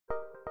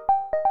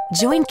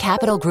Join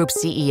Capital Group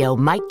CEO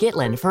Mike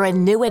Gitlin for a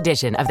new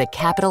edition of the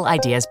Capital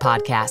Ideas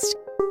Podcast.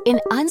 In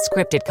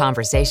unscripted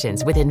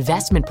conversations with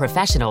investment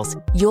professionals,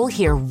 you'll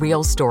hear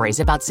real stories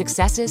about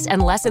successes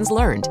and lessons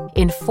learned,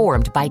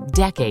 informed by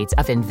decades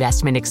of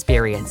investment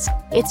experience.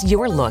 It's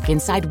your look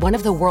inside one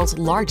of the world's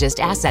largest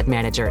asset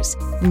managers.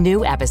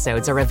 New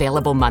episodes are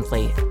available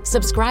monthly.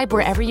 Subscribe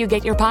wherever you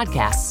get your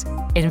podcasts.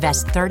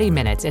 Invest 30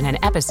 minutes in an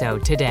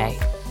episode today.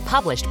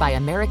 Published by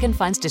American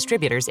Funds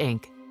Distributors,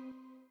 Inc.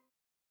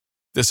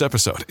 This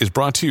episode is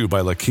brought to you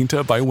by La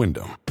Quinta by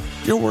Wyndham.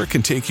 Your work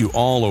can take you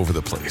all over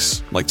the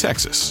place, like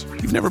Texas.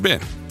 You've never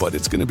been, but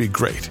it's going to be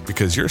great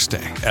because you're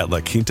staying at La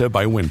Quinta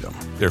by Wyndham.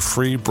 Their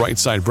free Bright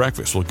Side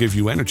breakfast will give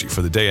you energy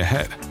for the day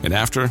ahead. And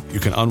after,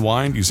 you can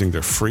unwind using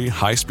their free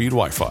high-speed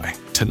Wi-Fi.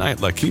 Tonight,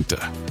 La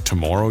Quinta.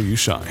 Tomorrow, you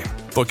shine.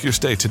 Book your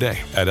stay today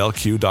at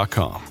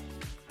lq.com.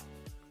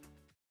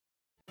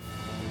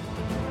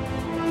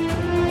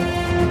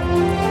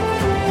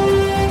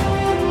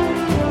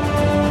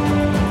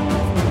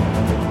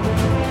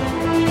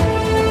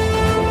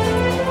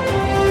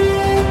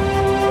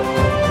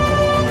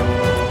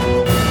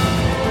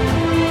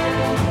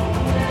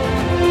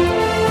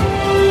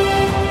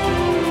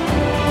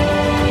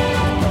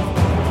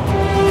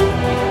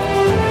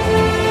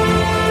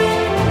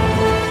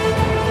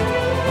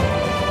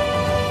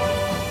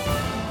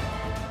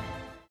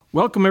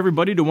 Welcome,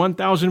 everybody, to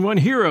 1001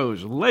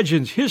 Heroes,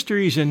 Legends,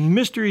 Histories, and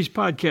Mysteries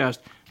podcast.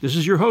 This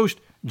is your host,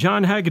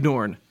 John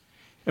Hagedorn.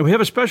 And we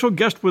have a special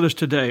guest with us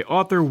today,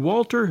 author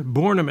Walter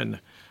Bornemann.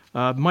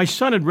 My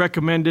son had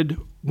recommended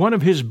one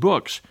of his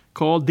books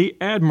called The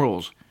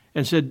Admirals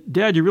and said,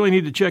 Dad, you really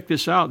need to check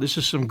this out. This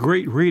is some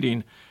great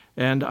reading.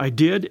 And I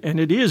did, and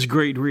it is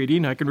great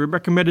reading. I can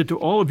recommend it to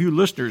all of you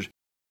listeners.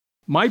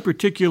 My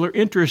particular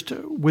interest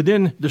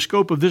within the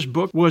scope of this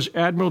book was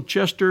Admiral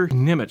Chester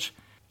Nimitz,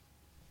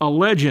 a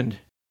legend.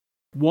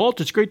 Walt,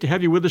 it's great to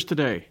have you with us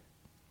today.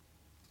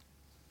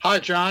 Hi,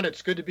 John.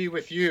 It's good to be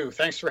with you.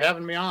 Thanks for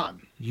having me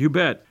on. You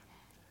bet.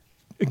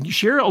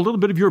 Share a little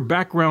bit of your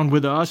background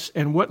with us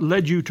and what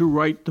led you to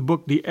write the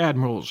book, The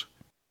Admirals.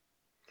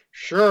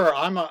 Sure.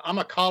 I'm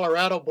a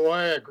Colorado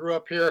boy. I grew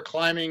up here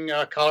climbing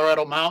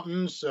Colorado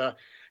mountains,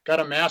 got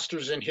a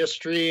master's in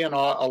history and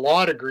a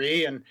law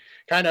degree, and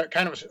kind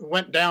of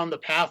went down the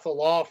path of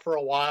law for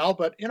a while.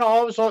 But,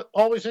 I was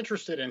always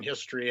interested in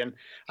history. And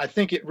I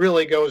think it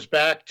really goes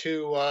back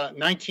to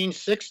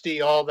 1960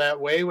 all that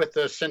way with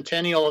the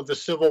centennial of the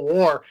Civil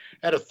War.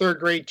 I had a third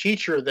grade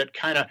teacher that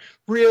kind of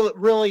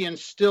really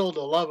instilled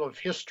a love of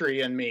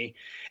history in me.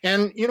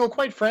 And,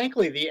 quite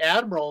frankly, The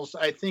Admirals,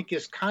 I think,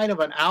 is kind of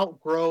an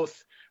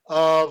outgrowth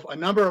of a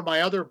number of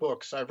my other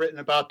books. I've written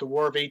about the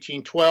War of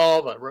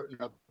 1812. I've written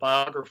a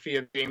biography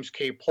of James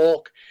K.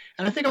 Polk.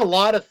 And I think a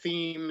lot of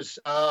themes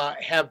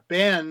have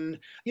been,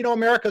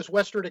 America's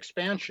westward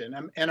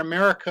expansion and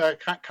America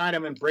kind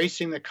of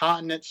embracing the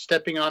continent,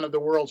 stepping onto the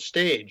world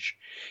stage.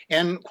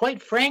 And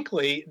quite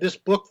frankly, this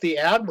book, The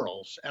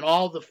Admirals, and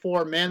all the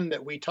four men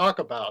that we talk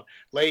about,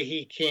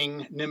 Leahy,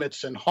 King,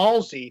 Nimitz, and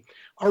Halsey,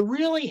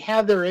 really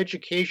have their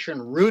education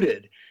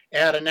rooted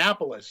at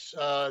Annapolis,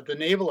 the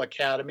Naval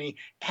Academy,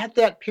 at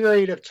that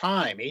period of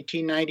time,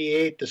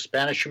 1898, the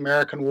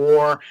Spanish-American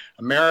War.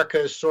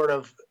 America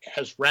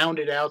has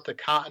rounded out the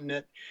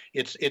continent.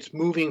 It's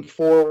moving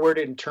forward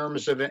in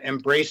terms of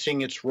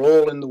embracing its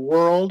role in the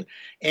world.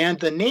 And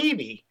the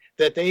Navy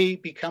that they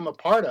become a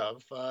part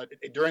of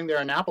during their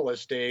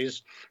Annapolis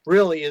days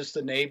really is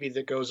the Navy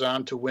that goes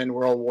on to win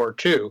World War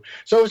II.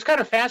 So it was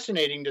kind of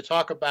fascinating to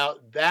talk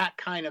about that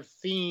kind of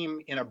theme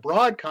in a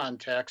broad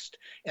context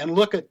and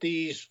look at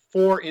these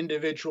four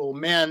individual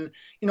men,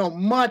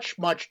 much,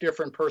 much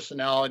different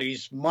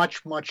personalities,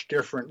 much, much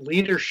different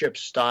leadership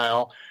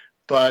style.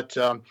 But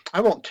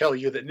I won't tell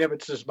you that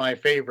Nimitz is my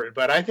favorite,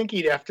 but I think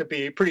he'd have to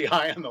be pretty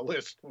high on the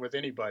list with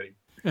anybody.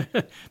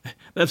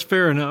 That's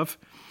fair enough.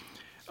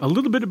 A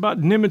little bit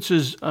about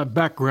Nimitz's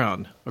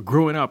background,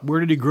 growing up. Where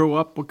did he grow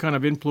up? What kind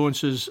of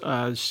influences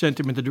sent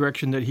him in the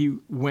direction that he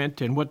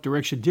went, and what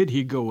direction did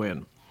he go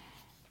in?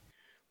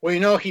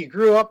 Well, he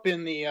grew up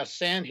in the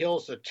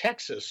sandhills of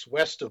Texas,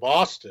 west of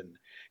Austin,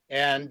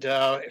 and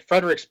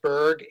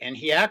Fredericksburg, and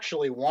he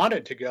actually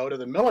wanted to go to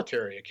the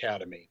military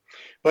academy.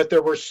 But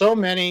there were so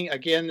many,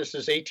 again, this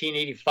is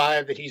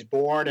 1885 that he's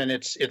born, and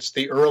it's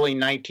the early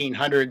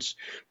 1900s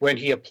when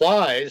he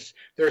applies.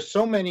 There's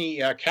so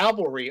many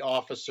cavalry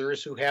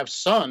officers who have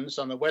sons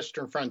on the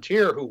western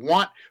frontier who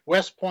want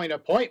West Point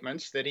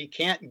appointments that he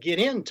can't get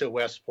into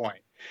West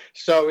Point.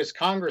 So his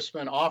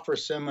congressman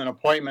offers him an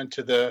appointment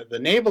to the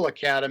Naval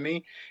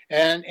Academy,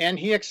 and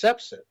he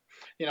accepts it.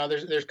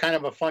 There's kind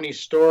of a funny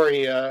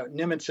story.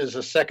 Nimitz is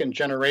a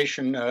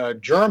second-generation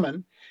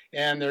German,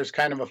 and there's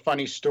kind of a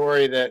funny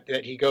story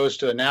that he goes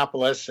to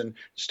Annapolis and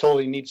is told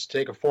he needs to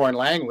take a foreign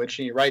language,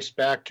 and he writes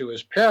back to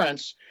his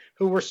parents,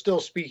 who were still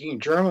speaking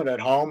German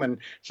at home, and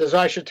says,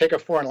 I should take a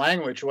foreign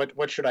language.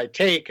 What should I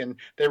take? And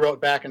they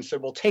wrote back and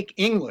said, well, take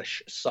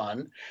English,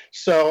 son.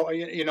 So,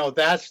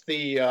 that's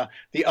the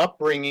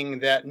upbringing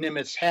that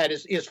Nimitz had.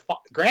 His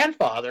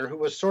grandfather, who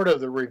was sort of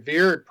the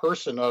revered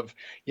person of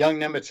young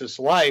Nimitz's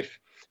life,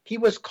 he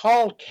was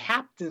called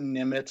Captain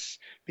Nimitz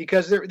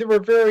because there were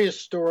various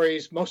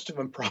stories, most of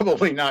them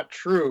probably not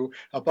true,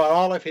 about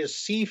all of his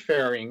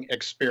seafaring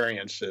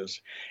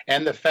experiences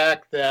and the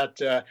fact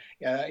that,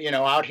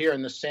 out here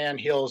in the sand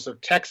hills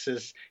of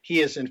Texas,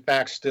 he is in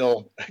fact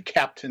still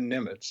Captain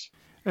Nimitz.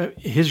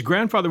 His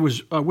grandfather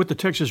was with the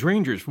Texas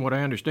Rangers, from what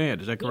I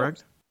understand. Is that correct?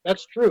 Yes.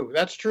 That's true.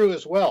 That's true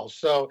as well.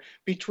 So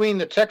between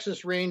the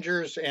Texas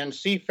Rangers and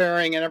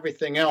seafaring and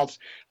everything else,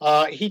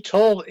 he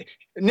told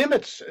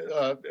Nimitz,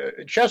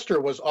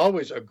 Chester was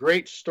always a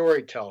great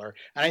storyteller.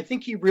 And I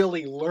think he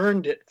really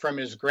learned it from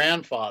his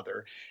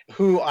grandfather,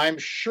 who I'm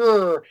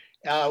sure,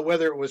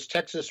 whether it was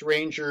Texas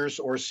Rangers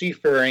or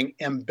seafaring,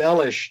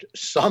 embellished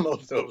some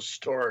of those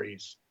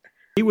stories.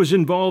 He was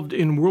involved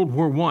in World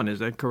War I. Is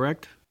that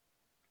correct?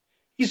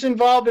 He's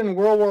involved in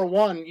World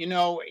War I.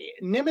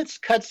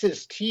 Nimitz cuts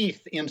his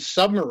teeth in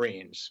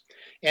submarines.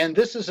 And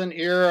this is an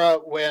era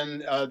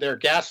when they're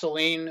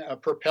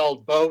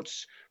gasoline-propelled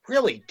boats,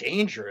 really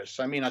dangerous.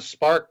 I mean, a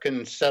spark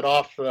can set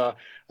off the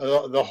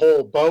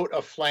whole boat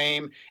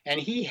aflame. And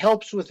he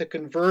helps with the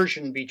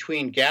conversion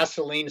between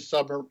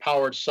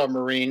gasoline-powered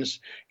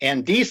submarines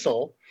and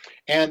diesel,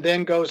 and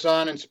then goes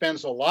on and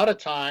spends a lot of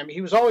time.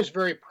 He was always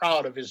very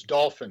proud of his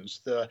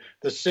dolphins, the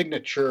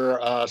signature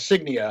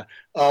signia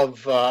of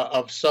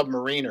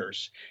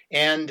submariners.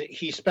 And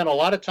he spent a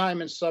lot of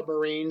time in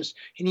submarines.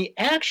 And he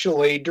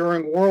actually,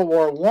 during World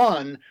War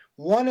I,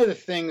 one of the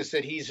things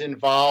that he's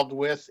involved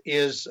with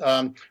is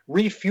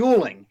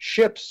refueling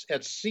ships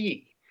at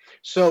sea.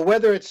 So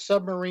whether it's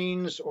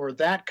submarines or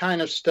that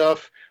kind of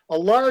stuff, a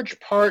large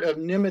part of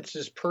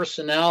Nimitz's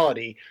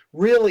personality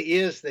really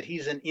is that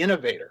he's an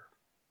innovator.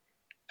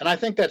 And I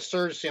think that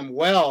serves him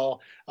well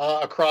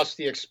across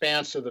the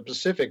expanse of the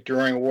Pacific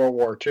during World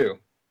War II.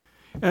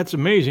 That's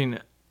amazing,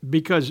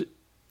 because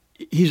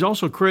he's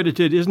also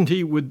credited, isn't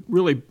he, with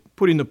really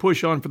putting the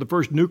push on for the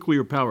first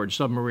nuclear-powered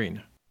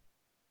submarine?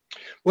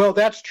 Well,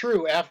 that's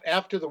true.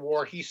 After the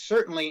war, he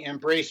certainly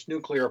embraced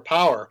nuclear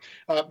power.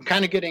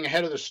 Kind of getting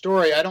ahead of the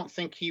story, I don't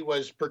think he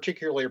was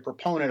particularly a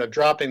proponent of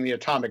dropping the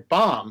atomic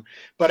bomb.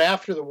 But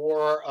after the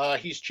war,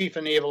 he's chief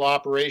of naval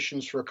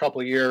operations for a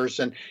couple of years,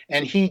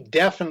 and he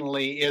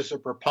definitely is a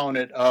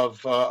proponent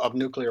of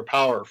nuclear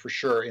power, for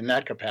sure, in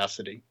that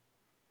capacity.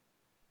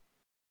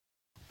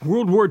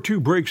 World War II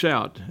breaks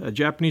out. A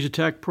Japanese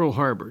attack Pearl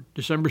Harbor,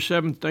 December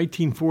 7th,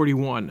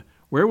 1941.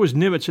 Where was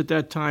Nimitz at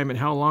that time, and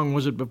how long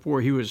was it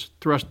before he was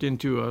thrust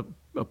into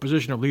a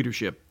position of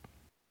leadership?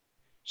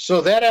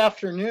 So that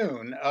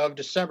afternoon of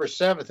December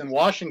 7th in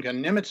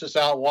Washington, Nimitz is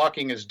out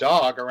walking his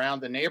dog around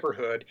the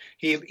neighborhood.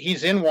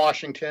 He's in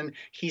Washington.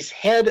 He's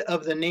head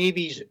of the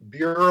Navy's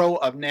Bureau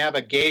of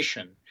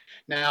Navigation.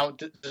 Now,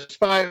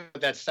 despite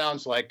what that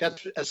sounds like,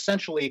 that's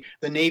essentially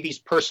the Navy's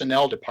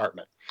personnel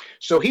department.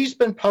 So he's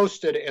been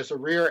posted as a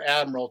rear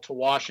admiral to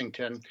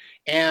Washington,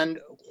 and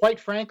quite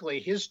frankly,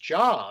 his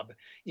job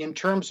in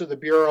terms of the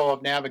Bureau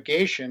of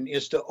Navigation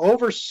is to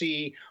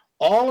oversee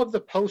all of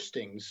the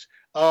postings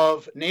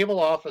of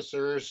naval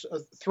officers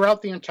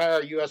throughout the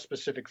entire U.S.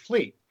 Pacific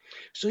Fleet.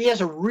 So he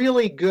has a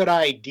really good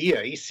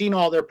idea. He's seen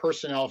all their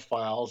personnel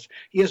files.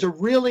 He has a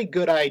really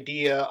good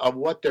idea of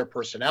what their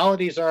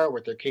personalities are,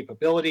 what their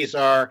capabilities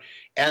are.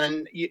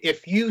 And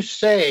if you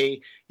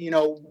say,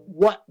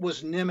 what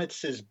was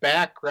Nimitz's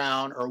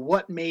background or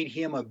what made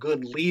him a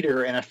good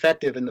leader and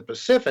effective in the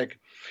Pacific,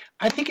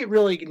 I think it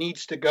really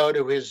needs to go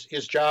to his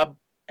job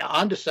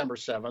on December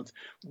 7th,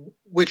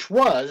 which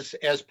was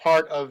as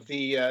part of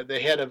the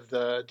head of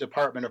the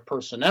Department of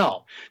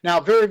Personnel.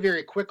 Now, very,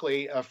 very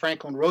quickly,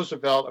 Franklin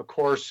Roosevelt, of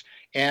course,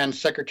 and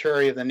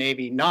Secretary of the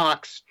Navy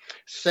Knox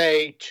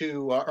say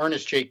to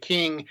Ernest J.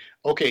 King,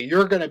 okay,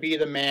 you're going to be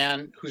the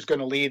man who's going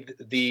to lead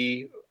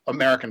the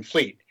American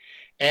fleet.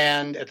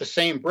 And at the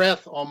same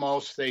breath,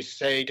 almost, they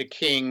say to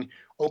King,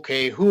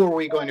 okay, who are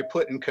we going to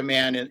put in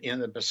command in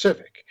the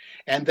Pacific?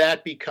 And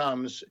that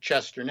becomes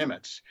Chester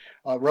Nimitz.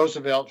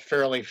 Roosevelt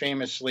fairly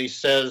famously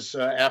says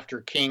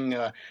after King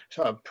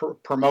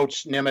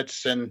promotes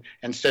Nimitz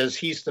and says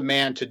he's the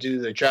man to do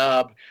the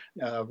job,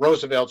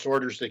 Roosevelt's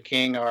orders to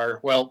King are,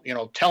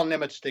 tell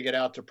Nimitz to get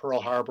out to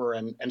Pearl Harbor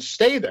and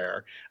stay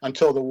there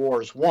until the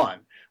war is won,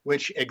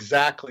 which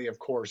exactly, of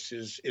course,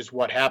 is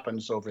what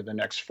happens over the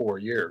next 4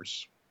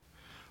 years.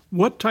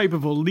 What type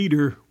of a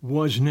leader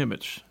was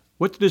Nimitz?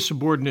 What did his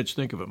subordinates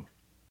think of him?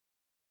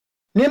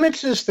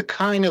 Nimitz is the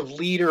kind of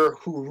leader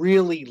who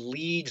really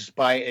leads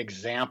by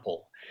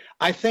example.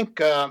 I think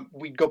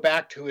we'd go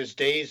back to his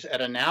days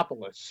at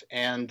Annapolis,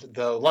 and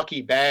the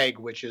Lucky Bag,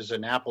 which is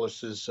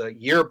Annapolis's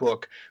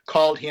yearbook,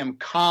 called him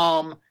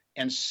calm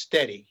and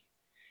steady,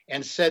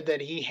 and said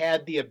that he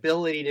had the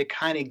ability to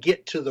kind of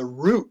get to the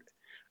root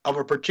of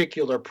a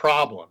particular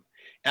problem.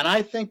 And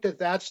I think that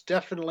that's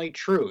definitely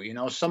true.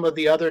 Some of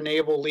the other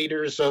naval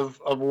leaders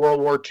of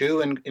World War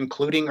II,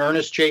 including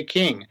Ernest J.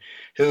 King,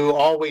 who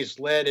always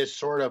led as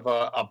sort of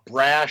a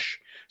brash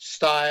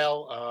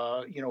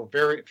style,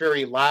 very,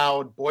 very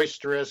loud,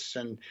 boisterous,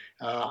 and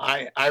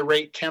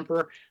irate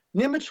temper.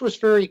 Nimitz was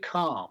very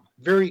calm,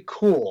 very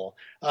cool,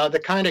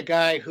 the kind of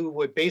guy who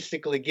would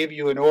basically give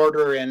you an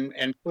order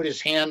and put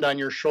his hand on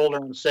your shoulder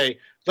and say,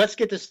 let's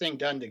get this thing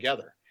done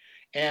together.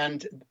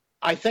 And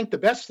I think the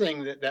best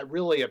thing that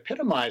really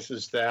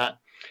epitomizes that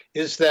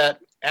is that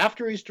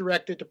after he's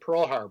directed to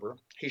Pearl Harbor,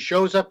 he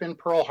shows up in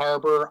Pearl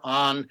Harbor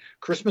on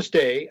Christmas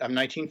Day of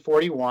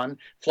 1941,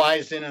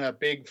 flies in a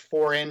big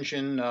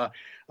 4-engine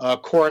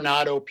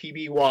Coronado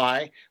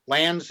PBY,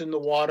 lands in the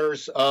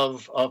waters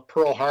of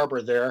Pearl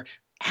Harbor there,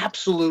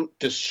 absolute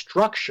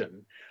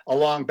destruction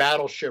along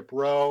Battleship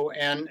Row.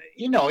 And,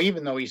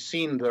 even though he's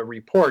seen the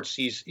reports,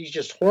 he's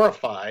just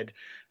horrified.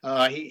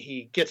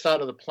 He gets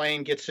out of the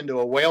plane, gets into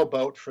a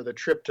whaleboat for the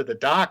trip to the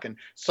dock, and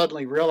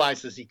suddenly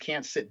realizes he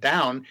can't sit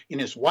down in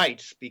his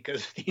whites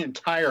because the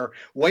entire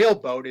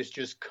whaleboat is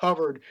just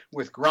covered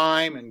with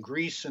grime and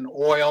grease and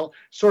oil.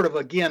 Sort of,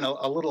 again,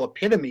 a little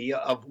epitome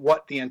of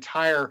what the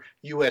entire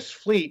U.S.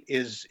 fleet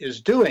is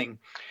doing.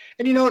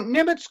 And,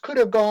 Nimitz could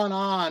have gone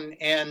on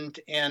and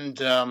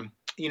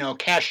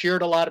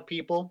cashiered a lot of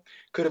people,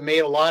 could have made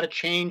a lot of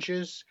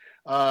changes,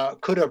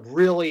 could have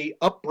really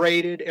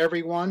upbraided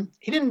everyone.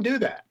 He didn't do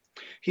that.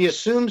 He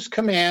assumes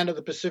command of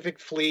the Pacific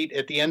Fleet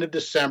at the end of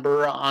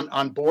December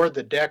on board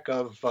the deck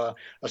of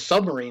a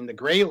submarine, the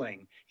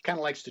Grayling. He kind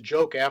of likes to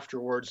joke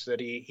afterwards that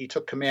he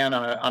took command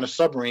on a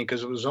submarine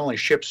because it was the only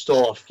ship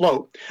still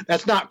afloat.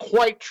 That's not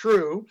quite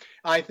true.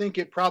 I think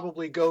it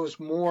probably goes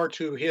more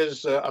to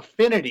his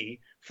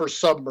affinity for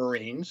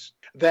submarines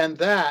than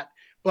that.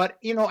 But,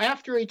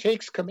 after he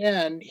takes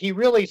command, he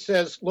really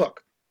says,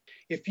 look,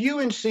 if you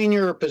in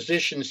senior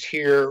positions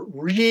here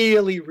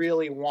really,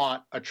 really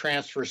want a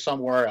transfer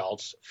somewhere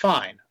else,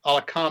 fine, I'll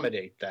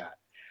accommodate that.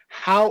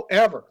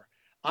 However,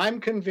 I'm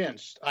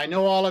convinced, I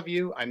know all of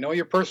you, I know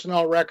your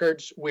personnel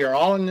records, we are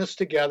all in this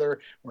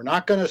together. We're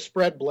not going to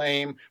spread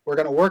blame. We're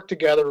going to work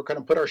together. We're going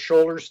to put our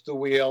shoulders to the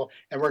wheel,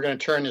 and we're going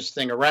to turn this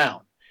thing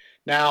around.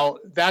 Now,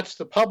 that's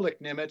the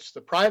public Nimitz.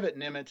 The private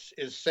Nimitz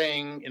is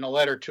saying in a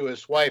letter to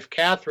his wife,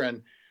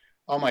 Catherine,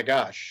 oh my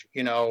gosh,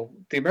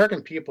 the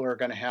American people are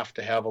going to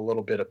have a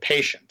little bit of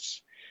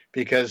patience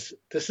because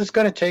this is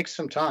going to take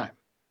some time.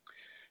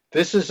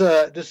 This is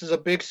a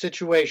big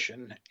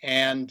situation,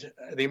 and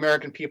the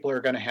American people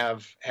are going to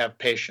have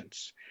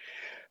patience,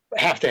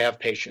 have to have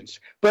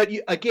patience. But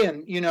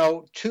again,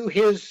 to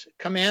his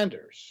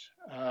commanders,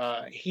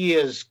 he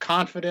is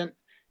confident,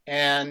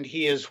 and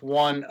he is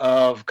one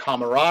of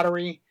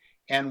camaraderie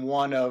and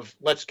one of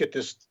let's get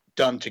this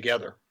done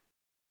together.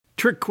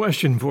 Trick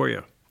question for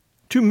you.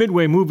 2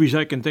 Midway movies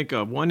I can think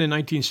of, one in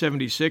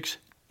 1976,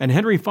 and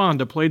Henry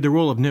Fonda played the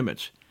role of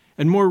Nimitz.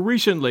 And more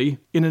recently,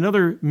 in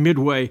another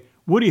Midway,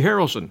 Woody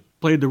Harrelson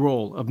played the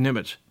role of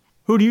Nimitz.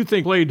 Who do you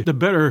think played the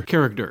better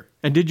character?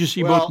 And did you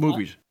see both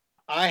movies?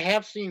 I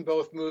have seen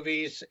both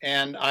movies,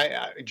 and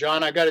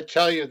John, I got to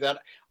tell you that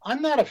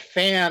I'm not a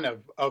fan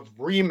of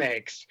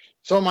remakes.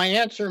 So my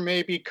answer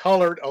may be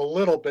colored a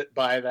little bit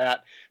by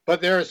that,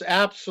 but there is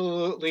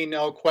absolutely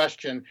no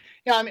question.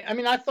 Yeah, I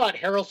mean, I thought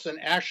Harrelson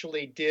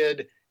actually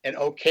did an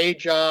okay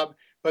job,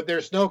 but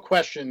there's no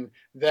question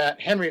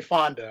that Henry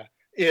Fonda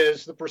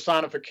is the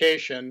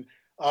personification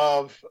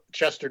of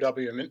Chester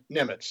W.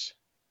 Nimitz.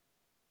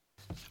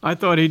 I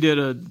thought he did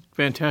a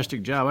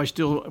fantastic job.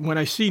 When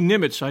I see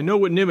Nimitz, I know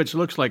what Nimitz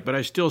looks like, but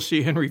I still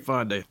see Henry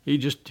Fonda. He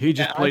just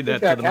played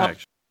that to the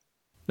max.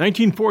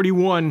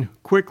 1941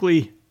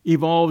 quickly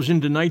evolves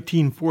into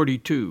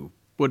 1942,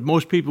 what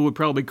most people would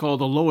probably call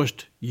the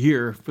lowest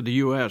year for the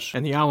U.S.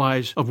 and the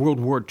Allies of World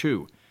War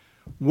II.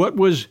 What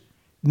was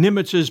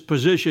Nimitz's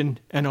position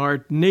and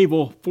our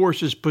naval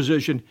forces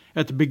position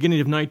at the beginning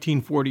of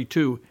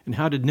 1942, and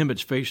how did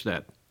Nimitz face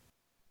that?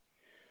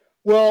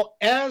 Well,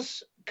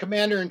 as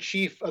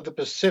Commander-in-Chief of the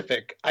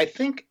Pacific, I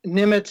think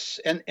Nimitz,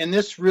 and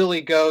this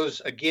really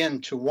goes again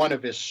to one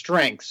of his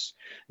strengths,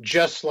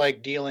 just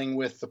like dealing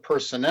with the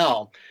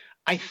personnel,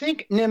 I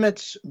think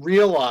Nimitz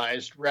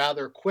realized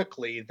rather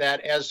quickly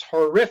that as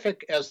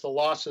horrific as the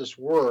losses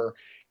were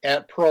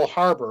at Pearl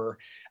Harbor,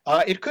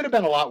 it could have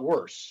been a lot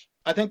worse.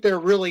 I think there are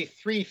really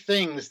 3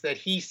 things that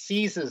he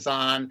seizes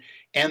on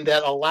and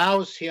that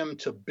allows him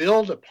to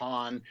build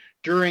upon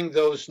during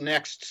those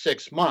next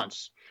 6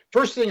 months.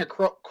 First thing, of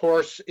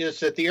course, is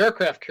that the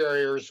aircraft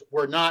carriers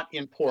were not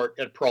in port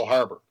at Pearl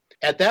Harbor.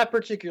 At that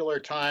particular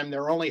time,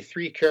 there were only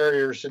 3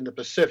 carriers in the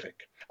Pacific.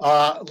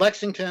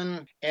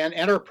 Lexington and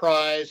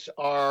Enterprise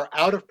are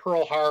out of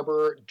Pearl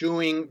Harbor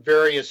doing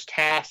various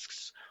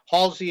tasks.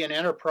 Halsey and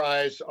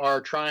Enterprise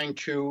are trying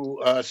to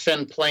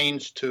send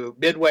planes to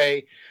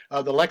Midway.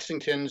 The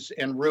Lexington's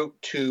en route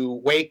to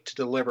Wake to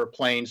deliver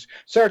planes.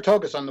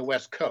 Saratoga's on the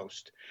West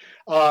Coast,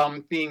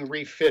 being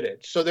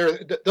refitted. So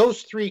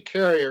those 3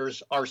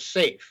 carriers are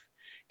safe.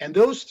 And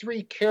those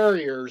 3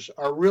 carriers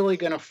are really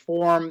going to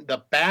form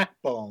the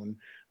backbone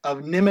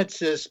of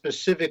Nimitz's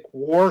specific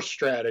war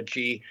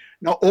strategy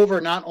over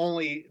not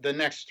only the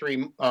next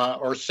 3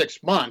 or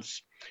 6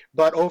 months,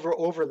 but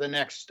over the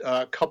next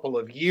couple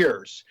of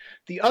years.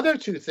 The other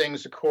two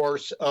things, of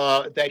course,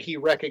 that he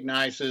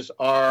recognizes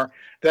are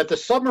that the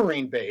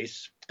submarine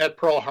base at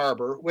Pearl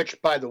Harbor,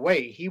 which, by the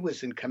way, he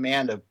was in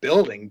command of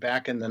building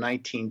back in the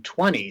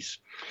 1920s,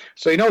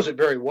 so he knows it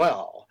very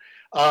well.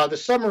 The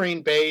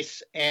submarine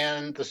base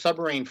and the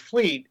submarine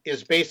fleet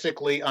is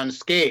basically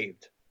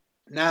unscathed.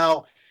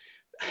 Now,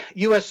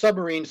 U.S.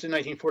 submarines in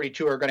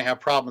 1942 are going to have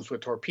problems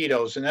with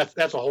torpedoes, and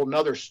that's a whole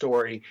nother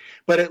story.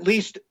 But at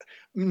least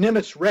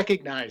Nimitz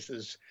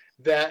recognizes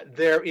that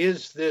there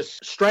is this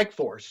strike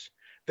force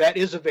that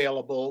is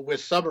available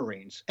with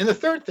submarines. And the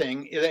third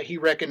thing that he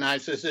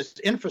recognizes is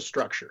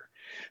infrastructure.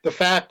 The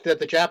fact that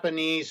the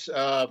Japanese,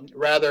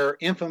 rather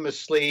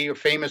infamously or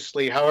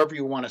famously, however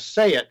you want to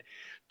say it,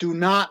 do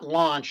not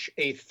launch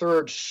a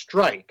third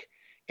strike.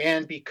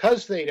 And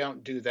because they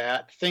don't do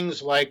that,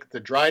 things like the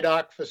dry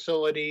dock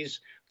facilities,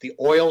 the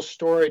oil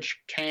storage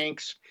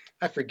tanks,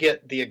 I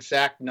forget the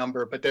exact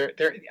number, but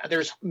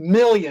there's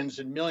millions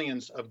and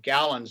millions of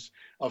gallons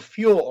of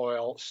fuel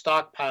oil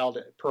stockpiled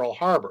at Pearl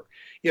Harbor.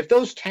 If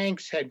those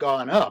tanks had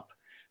gone up,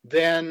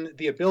 then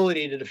the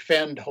ability to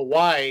defend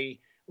Hawaii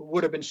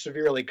would have been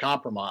severely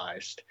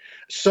compromised.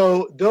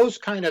 So those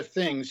kind of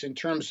things in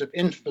terms of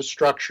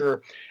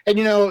infrastructure, and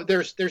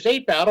there's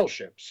 8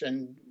 battleships,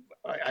 and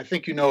I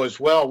think you know as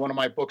well, one of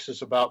my books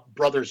is about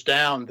Brothers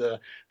Down,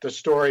 the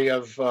story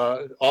of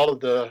all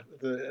of the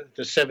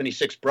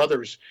 76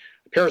 brothers,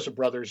 pairs of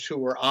brothers who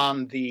were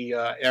on the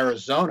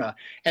Arizona.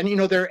 And,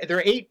 there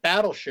are 8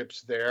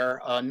 battleships there,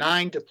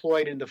 9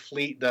 deployed in the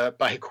fleet.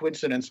 By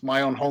coincidence,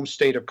 my own home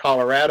state of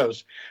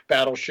Colorado's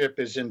battleship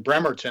is in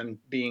Bremerton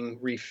being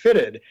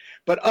refitted.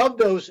 But of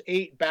those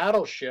 8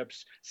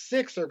 battleships,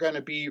 6 are going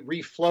to be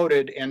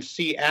refloated and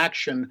see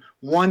action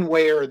one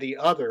way or the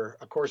other.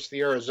 Of course, the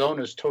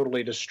Arizona is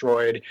totally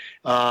destroyed,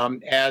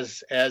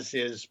 as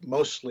is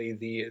mostly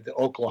the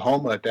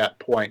Oklahoma at that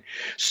point.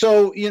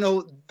 So,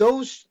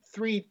 those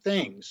 3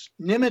 things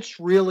Nimitz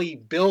really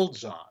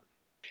builds on.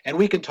 And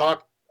we can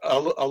talk a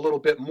little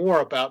bit more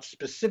about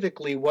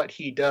specifically what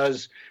he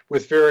does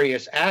with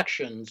various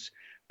actions.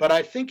 But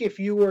I think if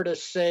you were to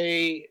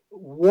say,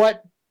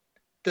 what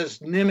does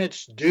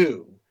Nimitz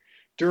do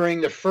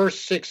during the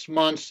first 6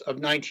 months of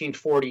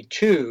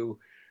 1942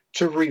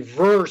 to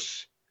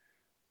reverse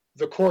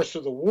the course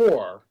of the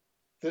war,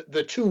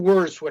 the 2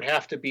 words would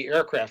have to be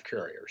aircraft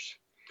carriers.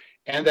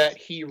 And that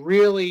he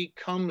really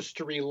comes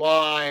to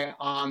rely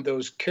on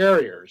those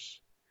carriers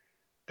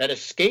that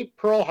escape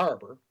Pearl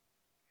Harbor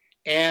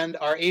and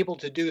are able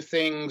to do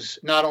things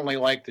not only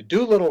like the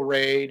Doolittle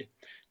raid,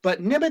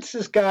 but Nimitz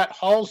has got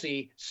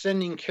Halsey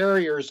sending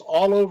carriers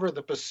all over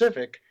the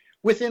Pacific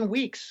within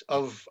weeks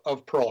of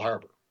Pearl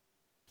Harbor.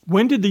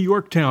 When did the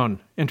Yorktown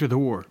enter the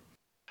war?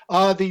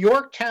 The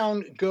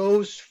Yorktown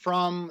goes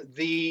from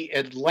the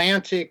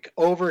Atlantic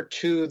over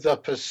to the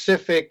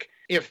Pacific,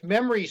 if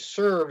memory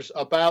serves,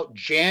 about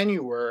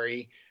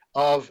January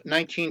of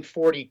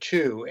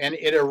 1942, and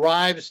it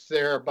arrives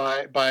there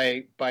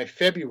by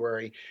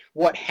February.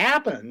 What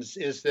happens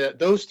is that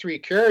those 3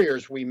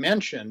 carriers we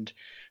mentioned,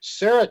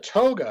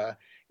 Saratoga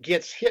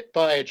gets hit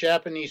by a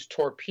Japanese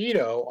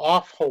torpedo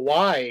off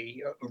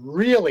Hawaii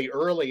really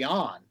early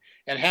on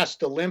and has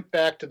to limp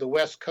back to the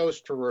West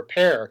Coast for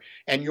repair.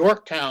 And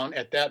Yorktown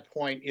at that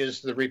point is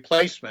the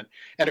replacement.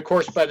 And of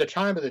course, by the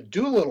time of the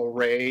Doolittle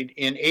raid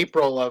in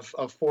April of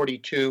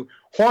 42,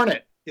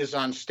 Hornet is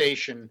on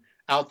station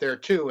out there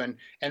too.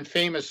 And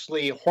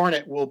famously,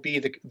 Hornet will be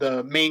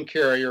the main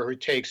carrier who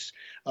takes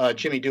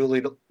Jimmy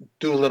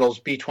Doolittle's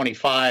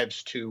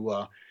B-25s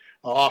to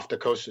off the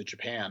coast of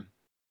Japan.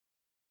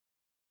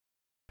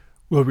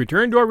 We'll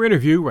return to our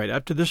interview right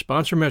after this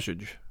sponsor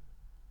message.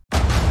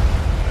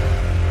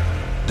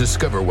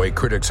 Discover why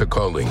critics are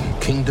calling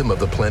Kingdom of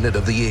the Planet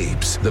of the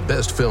Apes the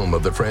best film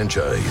of the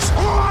franchise.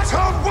 What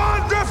a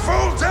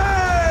wonderful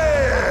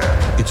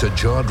day! It's a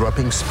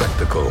jaw-dropping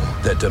spectacle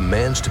that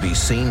demands to be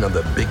seen on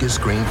the biggest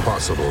screen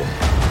possible.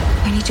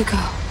 We need to go.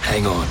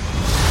 Hang on.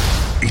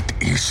 It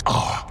is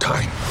our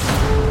time.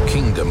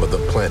 Kingdom of the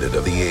Planet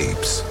of the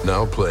Apes.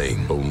 Now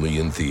playing only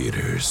in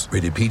theaters.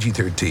 Rated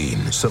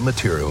PG-13. Some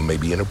material may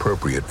be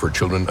inappropriate for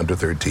children under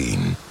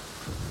 13.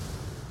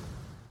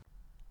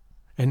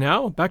 And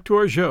now, back to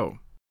our show.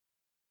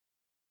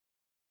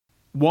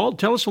 Walt,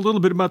 tell us a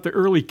little bit about the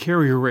early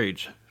carrier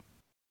raids.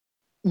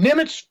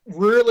 Nimitz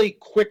really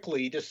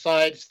quickly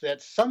decides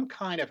that some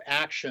kind of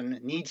action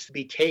needs to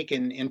be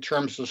taken in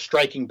terms of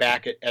striking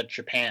back at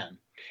Japan.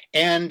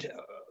 And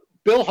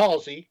Bill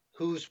Halsey,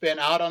 who's been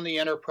out on the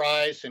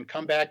Enterprise and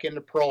come back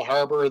into Pearl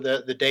Harbor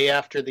the day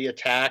after the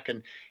attack,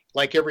 and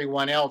like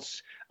everyone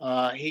else,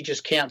 he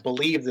just can't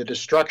believe the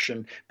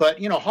destruction. But,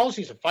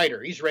 Halsey's a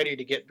fighter. He's ready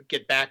to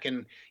get back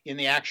in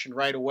the action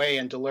right away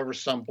and deliver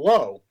some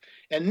blow.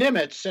 And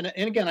Nimitz, and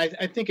again,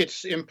 I think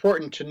it's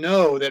important to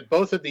know that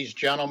both of these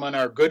gentlemen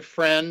are good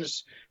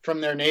friends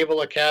from their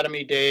Naval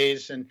Academy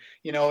days. And,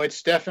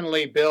 it's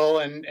definitely Bill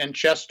and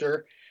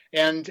Chester.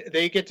 And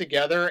they get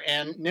together,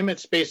 and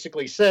Nimitz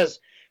basically says,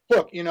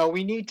 look,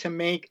 we need to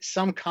make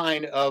some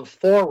kind of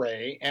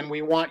foray, and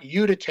we want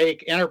you to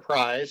take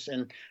Enterprise,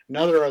 and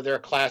another of their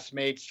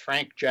classmates,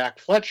 Frank Jack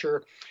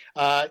Fletcher,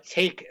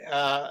 take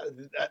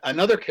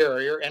another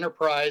carrier,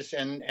 Enterprise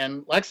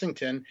and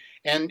Lexington,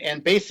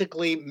 and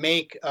basically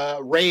make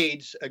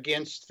raids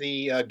against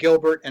the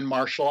Gilbert and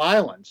Marshall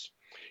Islands.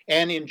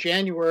 And in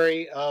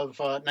January of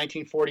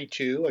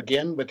 1942,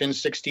 again, within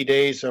 60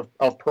 days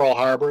of Pearl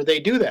Harbor, they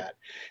do that.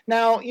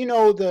 Now,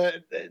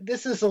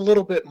 this is a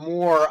little bit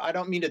more, I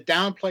don't mean to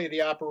downplay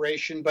the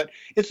operation, but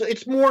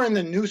it's more in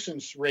the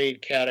nuisance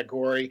raid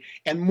category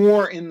and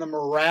more in the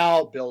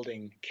morale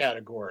building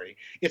category.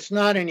 It's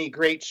not any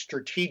great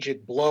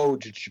strategic blow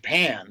to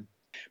Japan,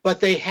 but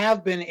they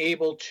have been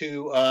able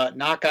to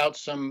knock out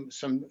some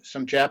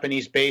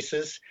Japanese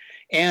bases.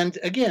 And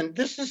again,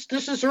 this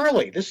is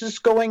early. This is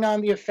going on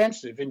the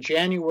offensive in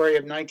January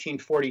of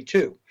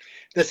 1942.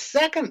 The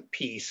second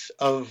piece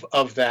of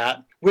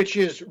that, which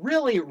is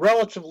really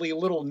relatively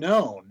little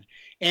known,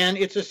 and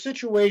it's a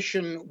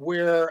situation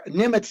where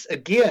Nimitz,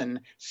 again,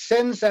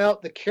 sends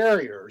out the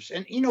carriers.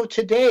 And,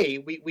 today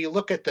we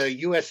look at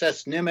the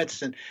USS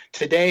Nimitz and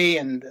today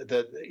and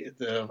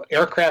the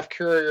aircraft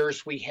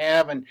carriers we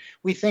have, and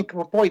we think,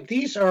 well, boy,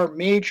 these are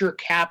major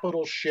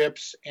capital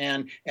ships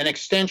and an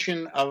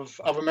extension of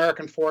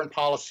American foreign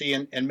policy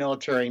and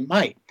military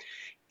might.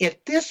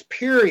 At this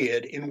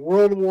period in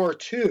World War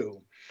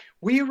II,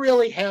 we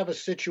really have a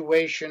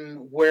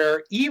situation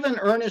where even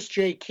Ernest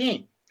J.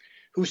 King,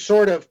 who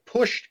sort of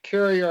pushed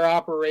carrier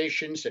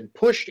operations and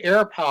pushed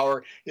air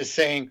power, is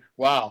saying,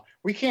 wow,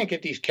 we can't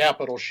get these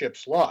capital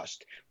ships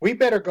lost. We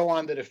better go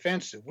on the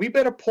defensive. We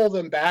better pull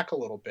them back a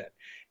little bit.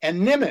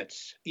 And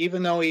Nimitz,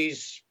 even though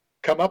he's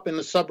come up in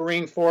the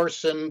submarine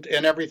force and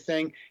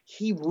everything,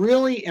 he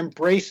really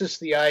embraces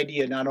the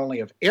idea not only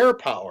of air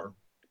power,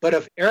 but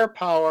of air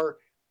power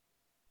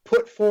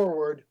put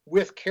forward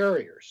with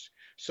carriers.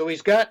 So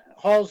he's got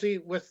Halsey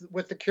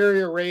with the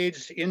carrier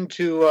raids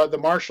into the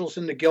Marshalls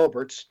and the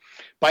Gilberts.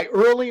 By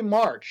early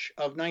March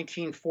of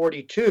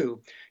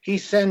 1942, he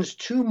sends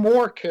 2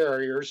 more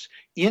carriers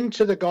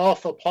into the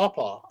Gulf of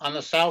Papua on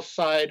the south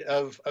side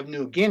of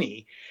New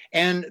Guinea.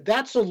 And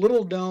that's a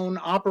little-known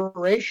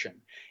operation.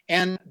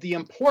 And the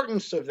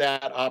importance of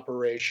that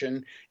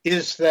operation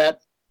is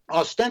that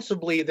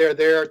ostensibly, they're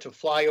there to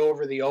fly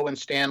over the Owen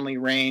Stanley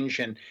Range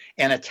and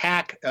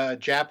attack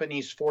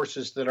Japanese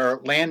forces that are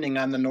landing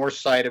on the north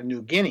side of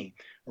New Guinea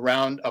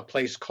around a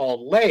place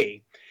called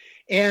Lae.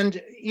 And,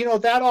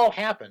 that all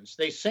happens.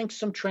 They sink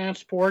some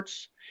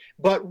transports.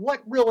 But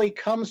what really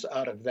comes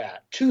out of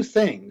that? 2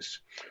 things.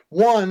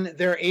 One,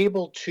 they're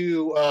able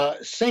to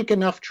sink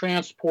enough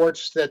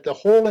transports that the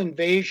whole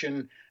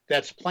invasion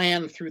that's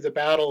planned through the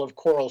Battle of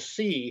Coral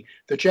Sea,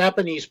 the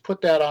Japanese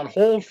put that on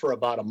hold for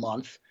about a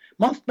month.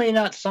 Month may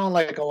not sound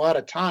like a lot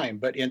of time,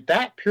 but in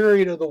that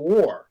period of the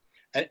war,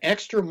 an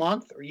extra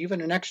month or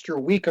even an extra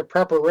week of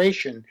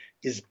preparation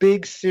is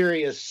big,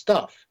 serious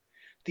stuff.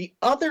 The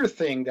other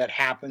thing that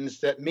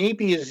happens that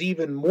maybe is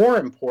even more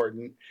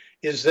important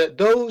is that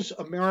those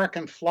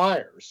American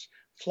flyers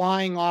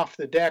flying off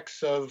the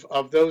decks of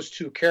those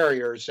 2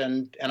 carriers,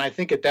 and I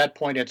think at that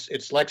point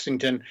it's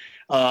Lexington.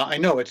 I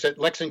know it's at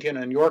Lexington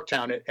and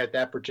Yorktown at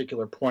that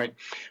particular point.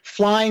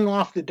 Flying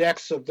off the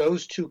decks of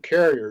those 2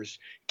 carriers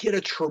get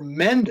a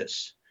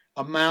tremendous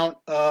amount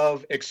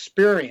of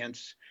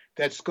experience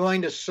that's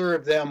going to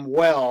serve them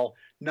well,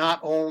 not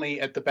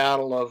only at the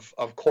Battle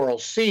of Coral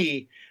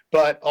Sea,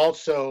 but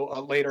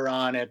also later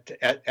on at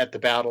the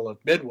Battle of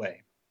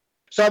Midway.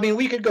 So, I mean,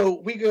 we could go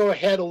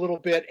ahead a little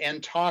bit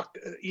and talk,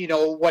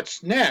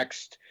 what's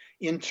next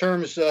in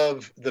terms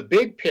of the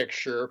big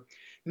picture.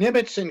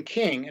 Nimitz and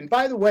King, and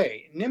by the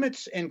way,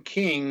 Nimitz and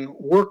King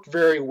worked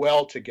very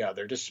well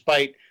together,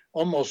 despite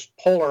almost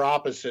polar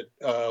opposite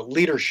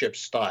leadership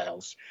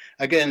styles.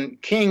 Again,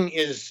 King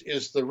is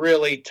the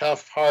really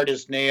tough, hard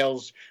as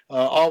nails,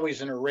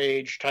 always in a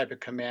rage type of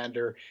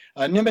commander.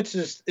 Nimitz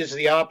is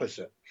the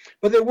opposite.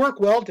 But they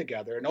work well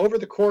together, and over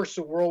the course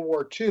of World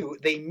War II,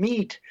 they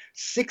meet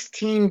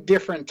 16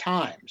 different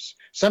times,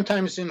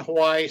 sometimes in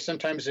Hawaii,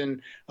 sometimes in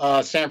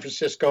San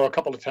Francisco, a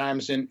couple of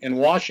times in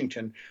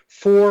Washington,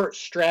 for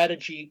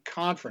strategy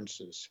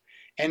conferences.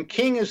 And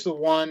King is the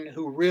one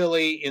who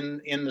really,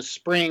 in the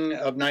spring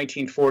of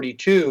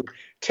 1942,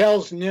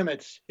 tells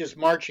Nimitz his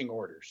marching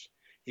orders.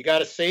 You got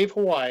to save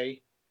Hawaii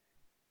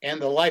and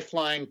the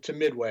lifeline to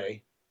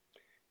Midway.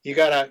 You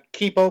got to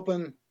keep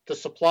open the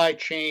supply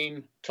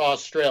chain to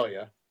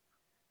Australia.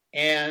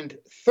 And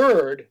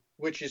third,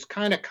 which is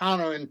kind of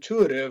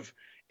counterintuitive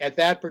at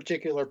that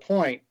particular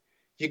point,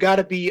 you got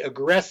to be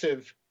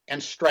aggressive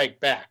and strike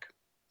back.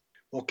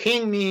 Well,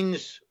 King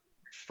means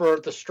for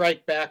the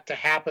strike back to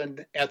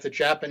happen at the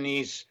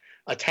Japanese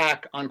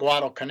attack on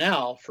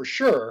Guadalcanal, for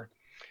sure,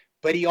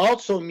 but he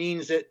also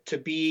means it to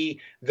be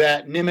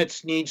that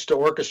Nimitz needs to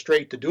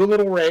orchestrate the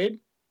Doolittle raid,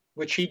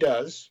 which he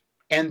does,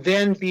 and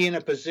then be in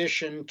a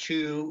position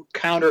to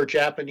counter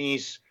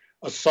Japanese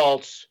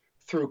assaults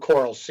through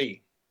Coral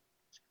Sea.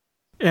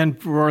 And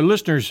for our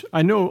listeners,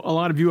 I know a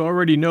lot of you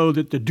already know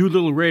that the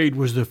Doolittle raid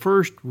was the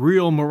first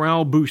real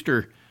morale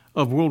booster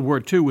of World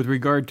War II with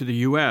regard to the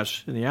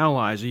U.S. and the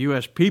Allies, the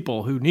U.S.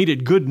 people who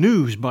needed good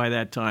news by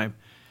that time.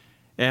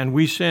 And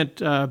we sent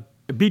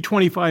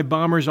B-25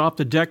 bombers off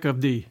the deck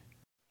of the...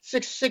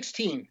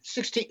 16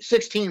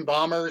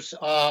 bombers.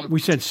 We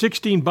sent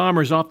 16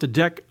 bombers off the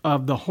deck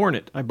of the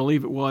Hornet, I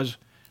believe it was,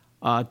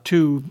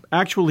 to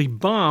actually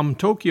bomb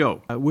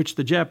Tokyo, which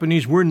the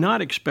Japanese were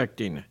not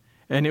expecting.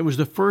 And it was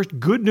the first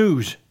good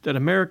news that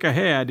America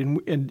had in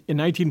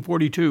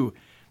 1942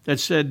 that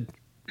said,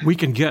 we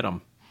can get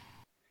them.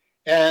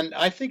 And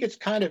I think it's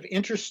kind of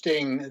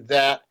interesting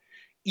that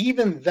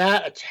even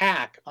that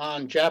attack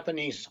on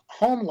Japanese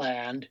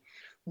homeland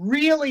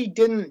really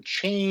didn't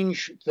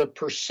change the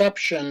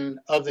perception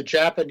of the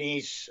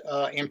Japanese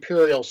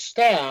imperial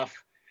staff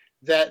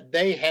that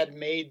they had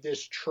made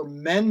this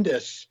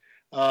tremendous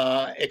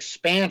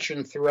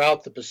expansion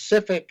throughout the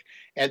Pacific.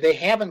 And they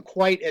haven't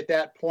quite at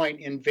that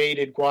point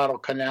invaded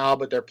Guadalcanal,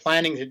 but they're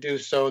planning to do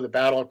so. The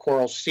Battle of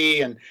Coral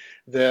Sea and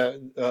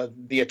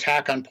the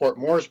attack on Port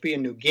Moresby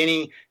in New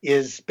Guinea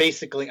is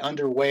basically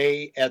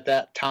underway at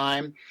that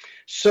time.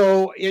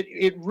 So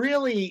it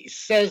really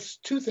says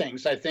two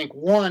things, I think.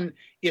 One,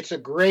 it's a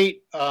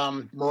great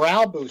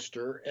morale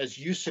booster, as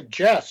you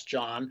suggest,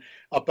 John,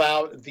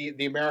 about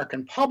the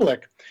American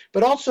public.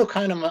 But also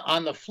kind of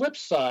on the flip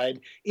side,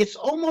 it's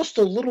almost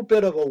a little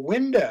bit of a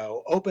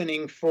window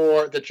opening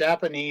for the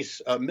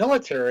Japanese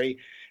military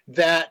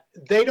that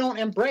they don't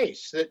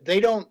embrace, that they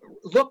don't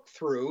look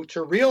through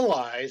to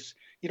realize,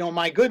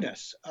 my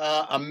goodness,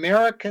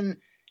 American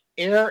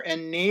air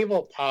and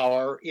naval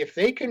power, if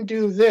they can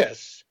do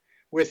this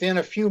within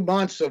a few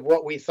months of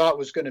what we thought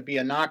was going to be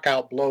a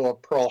knockout blow of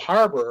Pearl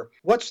Harbor,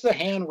 what's the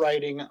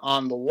handwriting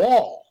on the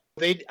wall?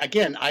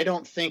 I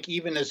don't think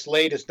even as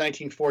late as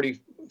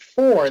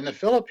 1944 in the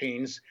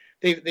Philippines,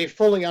 they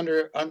fully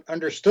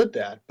understood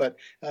that. But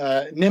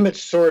Nimitz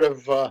sort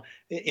of,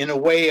 in a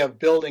way of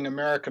building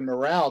American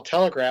morale,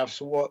 telegraphs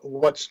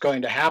what's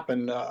going to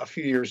happen a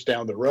few years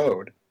down the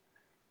road.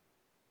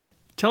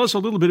 Tell us a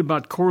little bit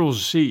about Coral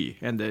Sea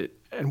and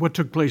what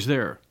took place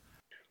there.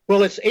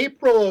 Well, it's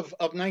April of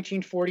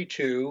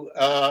 1942.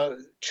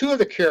 Two of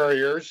the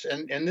carriers,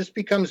 and this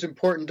becomes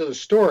important to the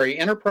story,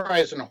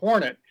 Enterprise and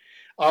Hornet,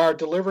 are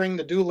delivering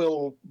the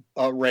Doolittle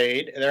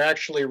raid. They're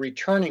actually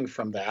returning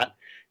from that.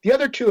 The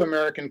other two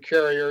American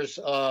carriers,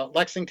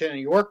 Lexington and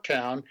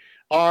Yorktown,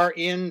 are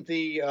in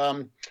the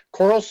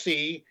Coral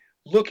Sea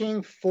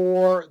looking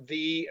for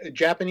the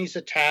Japanese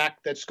attack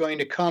that's going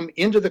to come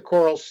into the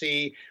Coral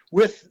Sea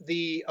with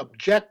the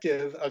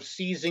objective of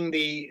seizing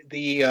the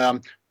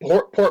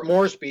Port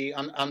Moresby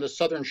on the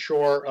southern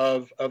shore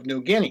of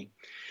New Guinea.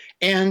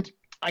 And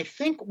I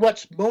think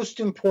what's most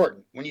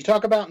important, when you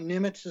talk about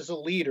Nimitz as a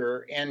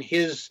leader and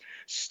his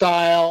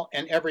style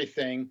and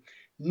everything,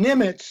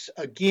 Nimitz,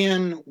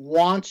 again,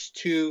 wants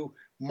to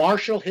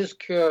marshal his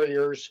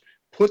carriers,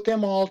 put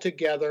them all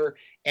together,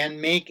 and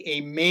make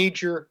a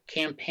major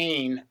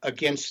campaign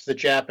against the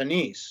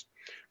Japanese.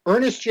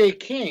 Ernest J.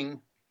 King,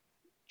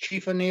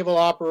 Chief of Naval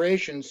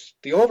Operations,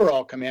 the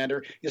overall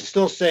commander, is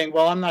still saying,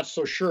 well, I'm not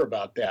so sure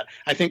about that.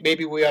 I think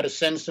maybe we ought to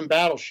send some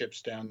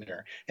battleships down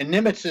there. And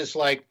Nimitz is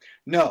like,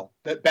 no,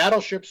 the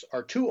battleships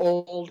are too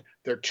old,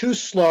 they're too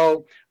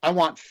slow. I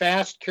want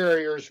fast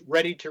carriers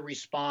ready to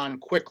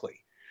respond quickly.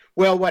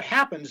 Well, what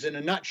happens in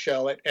a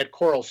nutshell at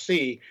Coral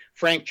Sea,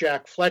 Frank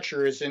Jack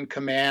Fletcher is in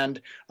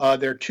command.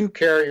 There are two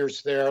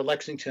carriers there,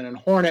 Lexington and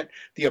Hornet.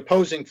 The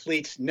opposing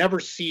fleets never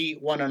see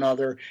one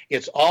another.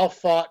 It's all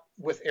fought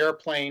with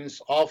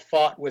airplanes, all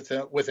fought with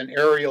an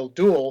aerial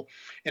duel.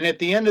 And at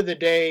the end of the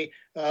day,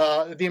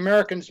 the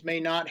Americans may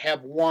not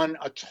have won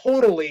a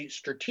totally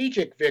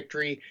strategic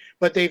victory,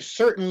 but they've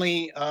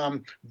certainly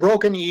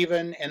broken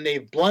even and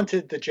they've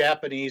blunted the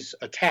Japanese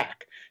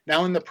attack.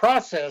 Now, in the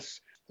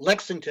process,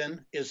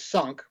 Lexington is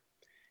sunk,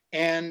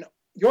 and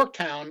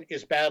Yorktown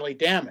is badly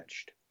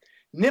damaged.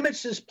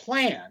 Nimitz's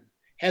plan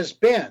has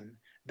been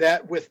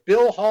that with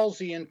Bill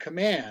Halsey in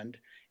command,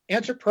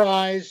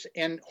 Enterprise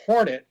and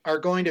Hornet are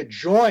going to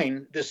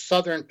join this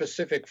Southern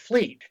Pacific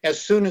Fleet as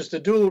soon as the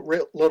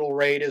Doolittle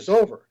raid is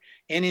over.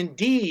 And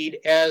indeed,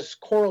 as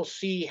Coral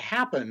Sea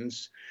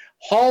happens,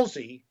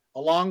 Halsey,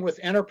 along with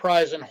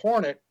Enterprise and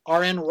Hornet,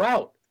 are en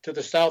route to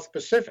the South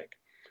Pacific.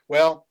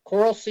 Well,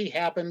 Coral Sea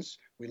happens.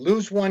 We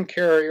lose one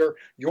carrier.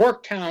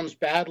 Yorktown's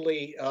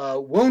badly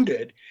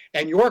wounded,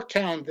 and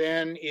Yorktown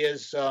then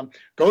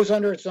goes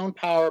under its own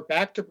power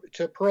back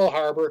to Pearl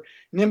Harbor.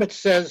 Nimitz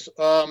says,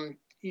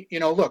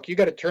 look, you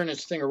got to turn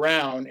this thing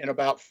around in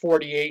about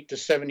 48 to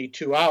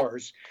 72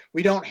 hours.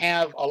 We don't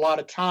have a lot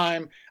of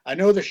time. I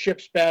know the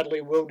ship's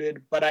badly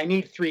wounded, but I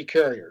need 3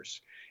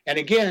 carriers. And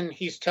again,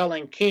 he's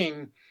telling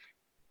King,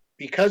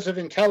 because of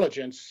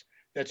intelligence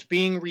that's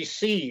being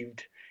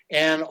received,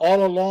 and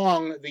all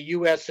along, the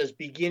U.S. is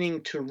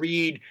beginning to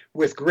read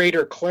with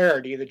greater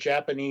clarity the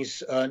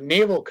Japanese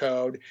naval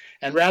code.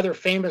 And rather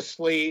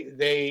famously,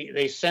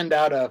 they send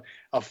out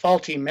a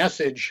faulty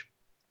message,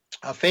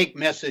 a fake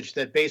message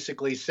that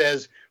basically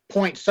says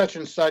point such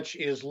and such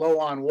is low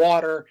on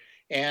water,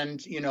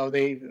 and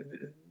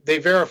they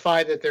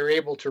verify that they're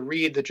able to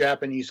read the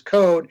Japanese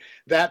code.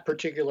 That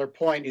particular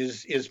point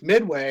is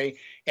Midway,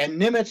 and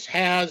Nimitz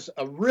has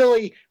a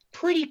really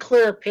pretty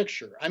clear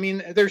picture. I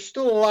mean, there's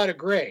still a lot of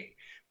gray,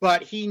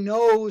 but he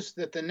knows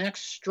that the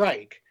next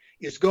strike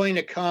is going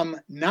to come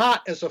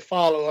not as a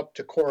follow-up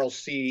to Coral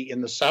Sea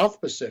in the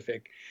South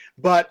Pacific,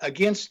 but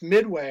against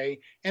Midway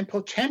and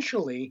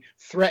potentially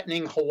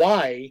threatening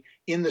Hawaii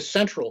in the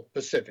Central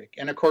Pacific.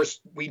 And of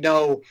course, we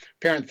know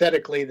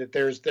parenthetically that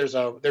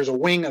there's a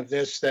wing of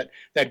this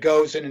that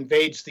goes and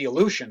invades the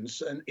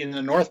Aleutians in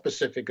the North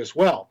Pacific as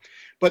well.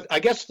 But I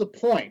guess the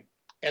point,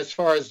 as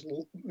far as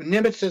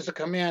Nimitz as a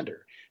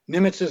commander,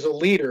 Nimitz as a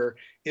leader,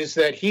 is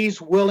that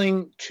he's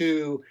willing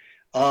to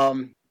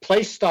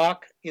place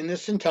stock in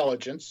this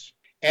intelligence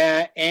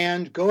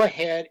and go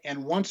ahead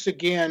and once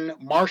again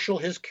marshal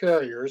his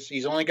carriers.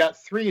 He's only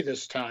got 3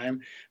 this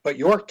time, but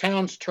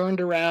Yorktown's turned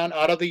around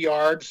out of the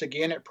yards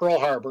again at Pearl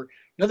Harbor.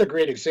 Another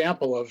great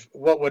example of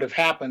what would have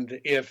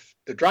happened if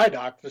the dry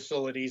dock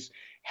facilities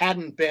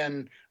hadn't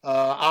been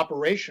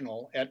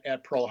operational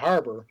at Pearl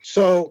Harbor.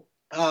 So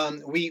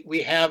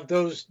we have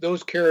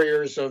those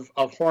carriers of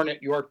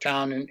Hornet,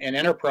 Yorktown, and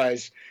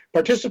Enterprise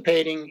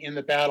participating in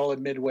the Battle of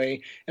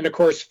Midway. And of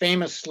course,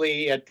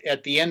 famously,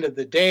 at the end of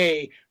the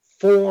day,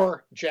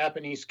 4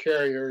 Japanese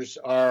carriers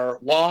are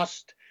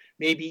lost.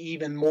 Maybe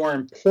even more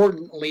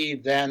importantly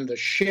than the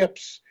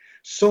ships,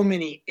 so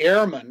many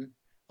airmen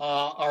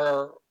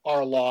are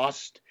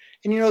lost.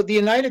 And the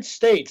United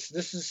States,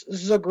 this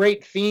is a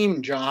great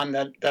theme, John,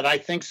 that I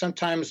think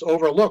sometimes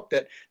overlooked,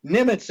 that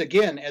Nimitz,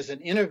 again, as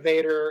an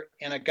innovator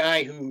and a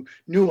guy who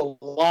knew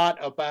a lot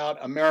about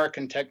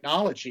American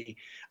technology,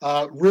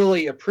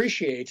 really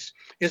appreciates,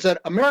 is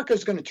that America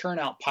is going to turn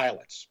out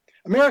pilots.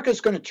 America is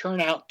going to turn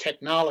out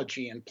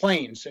technology and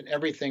planes and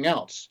everything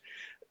else.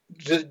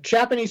 The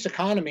Japanese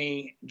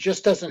economy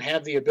just doesn't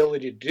have the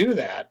ability to do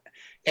that.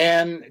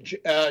 And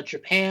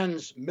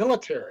Japan's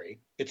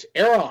military, its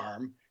air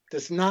arm,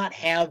 does not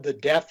have the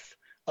depth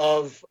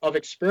of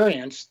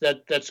experience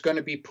that's going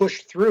to be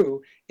pushed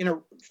through in a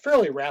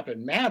fairly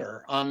rapid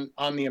manner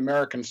on the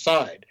American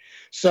side.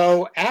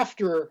 So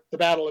after the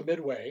Battle of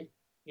Midway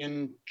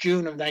in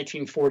June of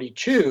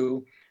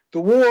 1942, the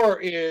war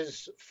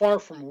is far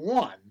from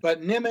won,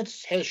 but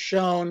Nimitz has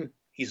shown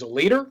he's a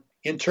leader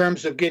in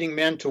terms of getting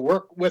men to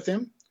work with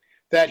him,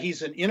 that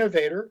he's an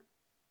innovator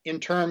in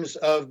terms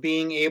of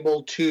being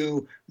able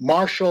to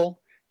marshal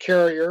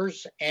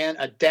carriers and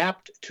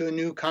adapt to a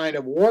new kind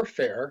of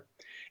warfare,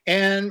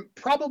 and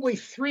probably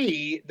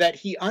 3, that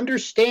he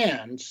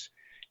understands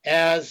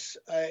as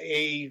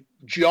a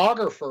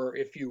geographer,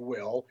 if you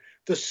will,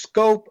 the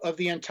scope of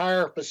the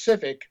entire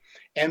Pacific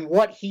and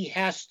what he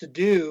has to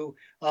do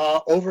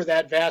over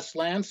that vast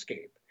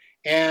landscape.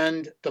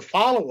 And the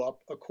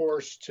follow-up, of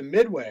course, to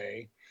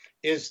Midway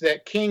is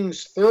that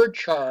King's 3rd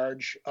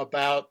charge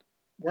about,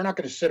 we're not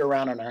going to sit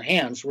around on our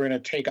hands, we're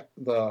going to take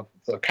the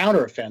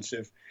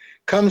counteroffensive,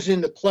 comes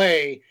into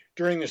play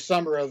during the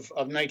summer of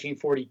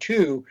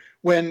 1942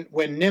 when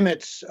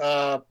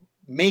Nimitz,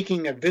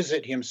 making a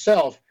visit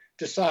himself,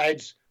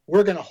 decides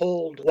we're going to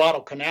hold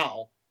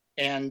Guadalcanal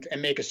and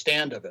make a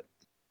stand of it.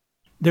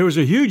 There was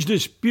a huge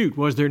dispute,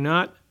 was there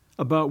not,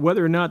 about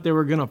whether or not they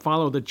were going to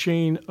follow the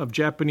chain of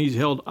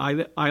Japanese-held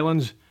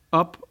islands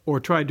up or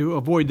try to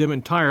avoid them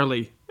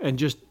entirely and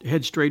just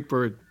head straight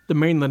for the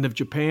mainland of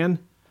Japan,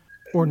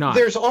 or not?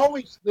 There's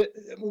always this,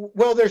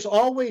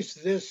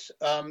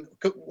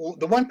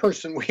 the one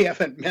person we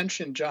haven't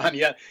mentioned, John,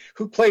 yet,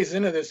 who plays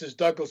into this is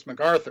Douglas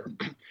MacArthur,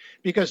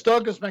 because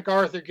Douglas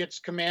MacArthur gets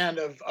command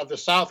of the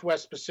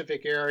Southwest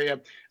Pacific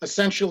area,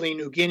 essentially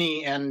New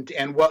Guinea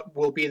and what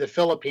will be the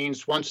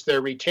Philippines once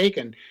they're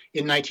retaken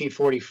in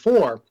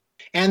 1944.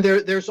 And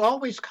there's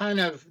always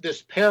kind of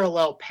this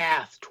parallel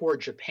path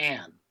toward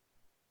Japan.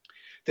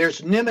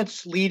 There's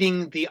Nimitz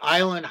leading the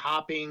island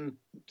hopping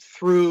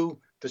through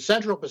the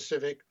Central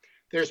Pacific.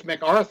 There's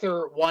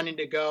MacArthur wanting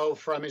to go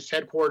from his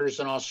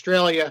headquarters in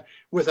Australia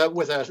with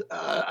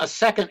a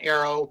second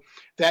arrow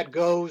that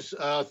goes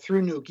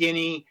through New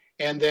Guinea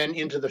and then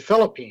into the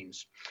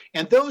Philippines.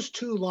 And those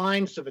 2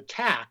 lines of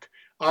attack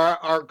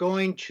are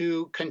going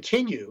to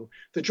continue.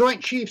 The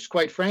Joint Chiefs,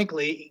 quite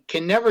frankly,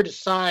 can never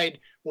decide,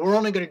 well, we're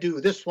only going to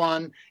do this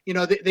one.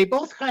 They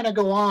both kind of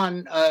go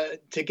on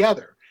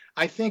together.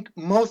 I think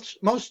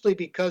mostly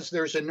because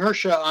there's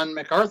inertia on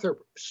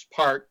MacArthur's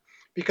part,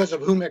 because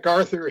of who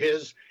MacArthur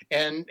is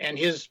and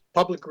his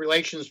public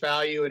relations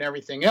value and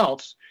everything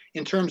else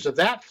in terms of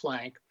that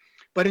flank.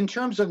 But in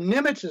terms of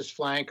Nimitz's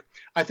flank,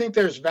 I think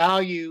there's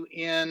value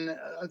in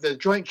the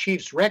Joint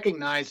Chiefs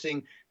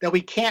recognizing that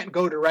we can't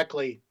go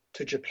directly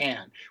to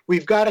Japan.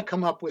 We've got to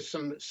come up with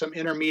some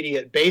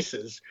intermediate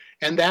bases.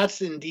 And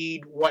that's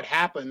indeed what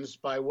happens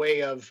by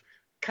way of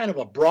kind of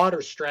a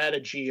broader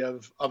strategy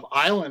of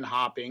island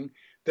hopping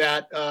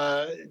that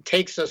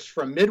takes us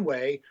from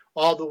Midway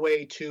all the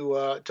way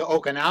to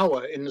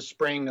Okinawa in the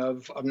spring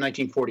of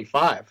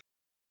 1945.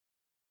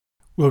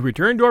 We'll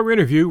return to our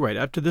interview right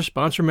after this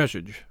sponsor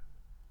message.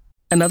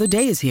 Another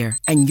day is here,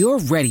 and you're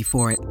ready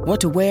for it. What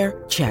to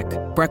wear? Check.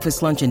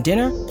 Breakfast, lunch, and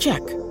dinner? Check.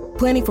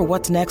 Planning for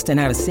what's next and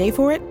how to save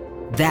for it?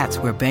 That's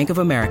where Bank of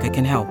America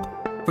can help.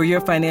 For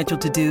your financial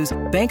to-dos,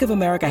 Bank of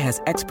America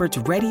has experts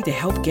ready to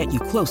help get you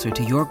closer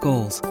to your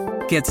goals.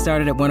 Get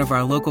started at one of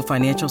our local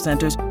financial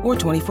centers or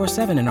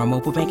 24/7 in our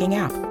mobile banking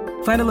app.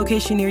 Find a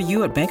location near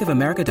you at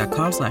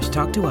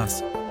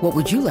bankofamerica.com/talktous. What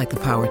would you like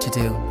the power to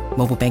do?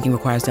 Mobile banking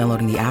requires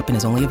downloading the app and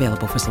is only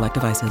available for select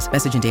devices.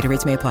 Message and data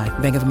rates may apply.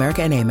 Bank of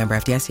America N.A., member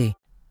FDIC.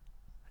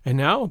 And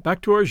now,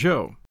 back to our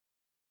show.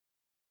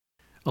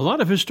 A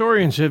lot of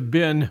historians have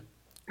been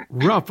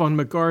rough on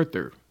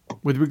MacArthur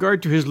with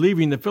regard to his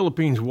leaving the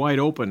Philippines wide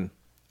open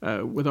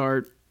with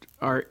our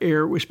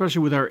air,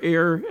 especially with our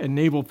air and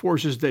naval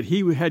forces that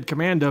he had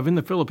command of in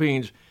the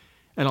Philippines,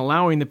 and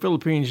allowing the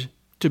Philippines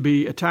to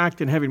be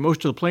attacked and having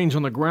most of the planes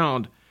on the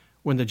ground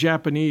when the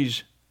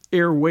Japanese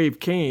air wave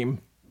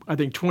came, I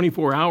think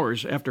 24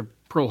 hours after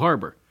Pearl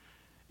Harbor.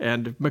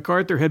 And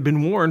MacArthur had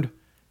been warned,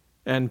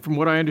 and from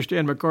what I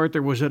understand,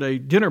 MacArthur was at a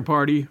dinner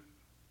party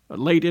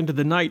late into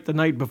the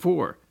night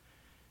before.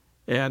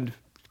 And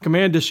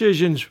command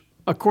decisions,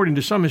 according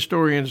to some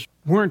historians,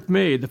 weren't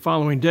made the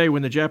following day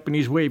when the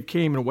Japanese wave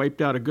came and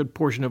wiped out a good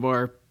portion of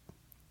our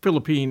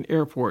Philippine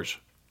Air Force.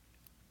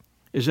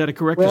 Is that a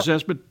correct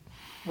assessment?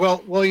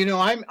 Well,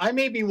 I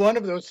may be one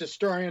of those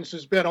historians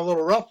who's been a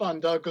little rough on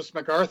Douglas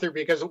MacArthur,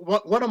 because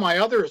one of my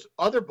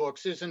other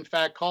books is in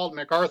fact called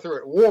MacArthur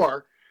at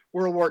War,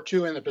 World War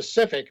II in the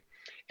Pacific.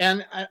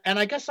 And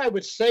I guess I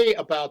would say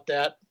about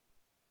that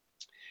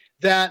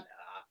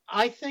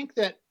I think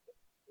that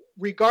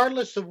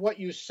regardless of what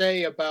you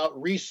say about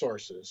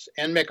resources,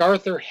 and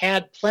MacArthur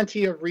had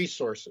plenty of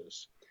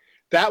resources,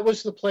 that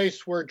was the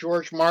place where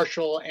George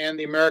Marshall and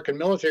the American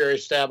military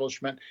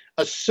establishment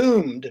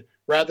assumed,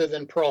 rather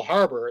than Pearl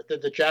Harbor,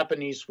 that the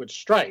Japanese would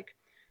strike.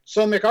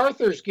 So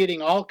MacArthur's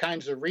getting all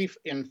kinds of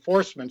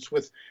reinforcements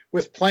with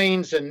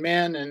planes and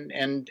men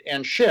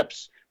and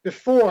ships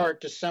before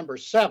December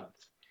 7th.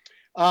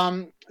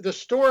 The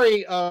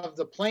story of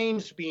the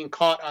planes being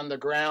caught on the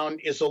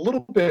ground is a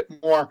little bit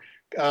more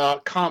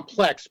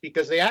complex,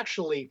 because they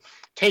actually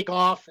take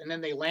off and then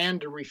they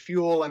land to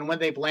refuel, and when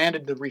they've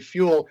landed to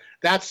refuel,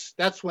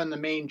 that's when the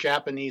main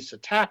Japanese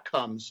attack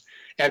comes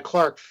at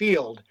Clark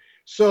Field.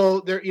 So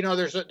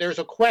there's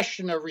a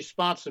question of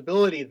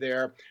responsibility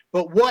there.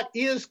 But what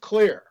is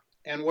clear,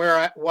 and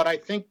what I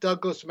think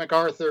Douglas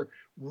MacArthur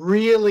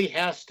really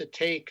has to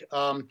take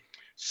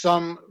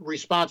some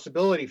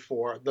responsibility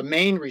for, the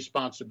main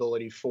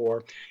responsibility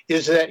for,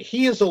 is that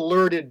he is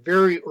alerted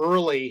very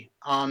early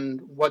on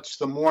what's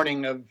the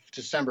morning of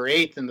December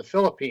 8th in the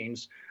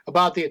Philippines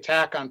about the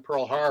attack on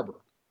Pearl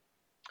Harbor.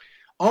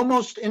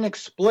 Almost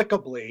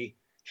inexplicably,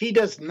 he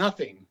does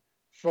nothing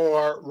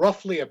for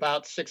roughly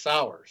about 6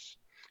 hours,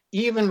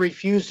 even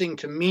refusing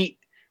to meet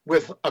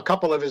with a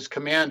couple of his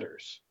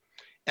commanders.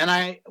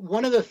 And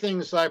one of the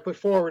things that I put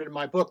forward in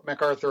my book,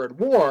 MacArthur at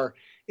War,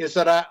 is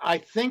that I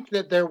think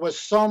that there was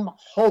some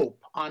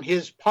hope on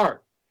his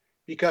part,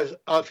 because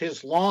of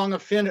his long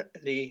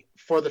affinity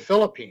for the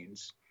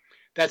Philippines,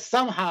 that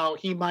somehow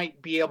he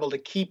might be able to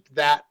keep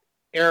that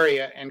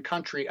area and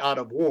country out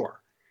of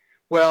war.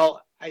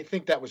 Well, I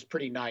think that was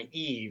pretty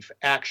naive,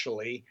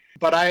 actually.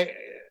 But I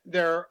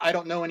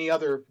don't know any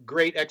other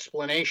great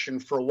explanation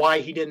for why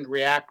he didn't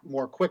react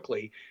more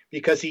quickly,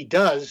 because he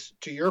does,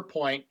 to your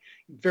point,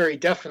 very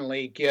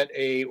definitely get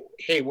a,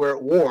 hey, we're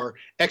at war,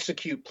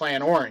 execute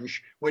Plan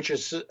Orange, which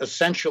is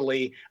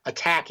essentially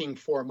attacking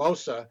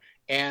Formosa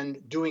and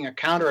doing a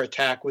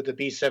counterattack with the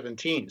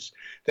B-17s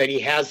that he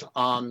has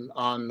on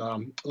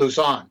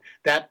Luzon.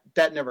 That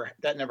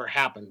never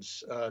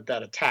happens,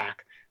 that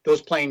attack.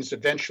 Those planes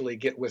eventually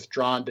get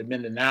withdrawn to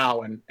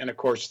Mindanao, and of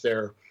course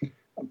they're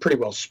pretty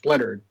well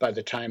splintered by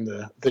the time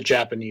the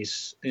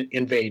Japanese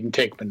invade and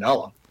take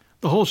Manila.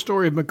 The whole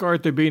story of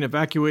MacArthur being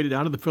evacuated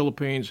out of the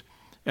Philippines,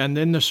 and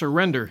then the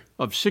surrender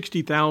of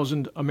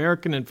 60,000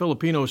 American and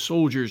Filipino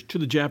soldiers to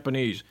the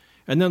Japanese,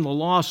 and then the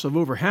loss of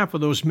over half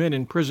of those men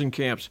in prison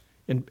camps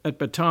at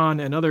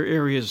Bataan and other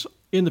areas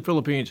in the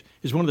Philippines,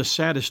 is one of the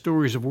saddest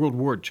stories of World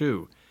War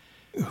II.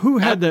 Who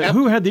had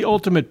the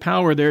ultimate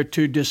power there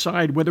to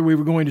decide whether we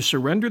were going to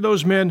surrender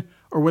those men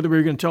or whether we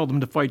were going to tell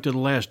them to fight to the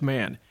last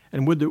man?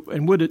 And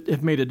would it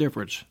have made a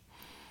difference?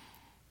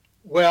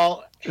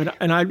 Well,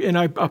 and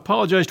I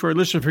apologize to our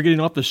listeners for getting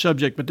off the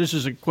subject, but this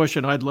is a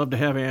question I'd love to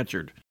have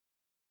answered.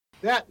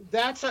 That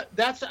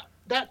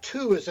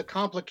too is a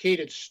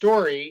complicated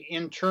story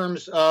in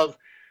terms of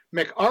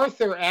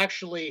MacArthur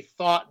actually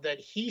thought that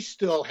he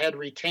still had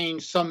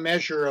retained some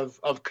measure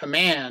of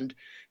command.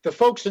 The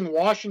folks in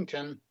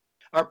Washington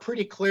are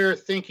pretty clear,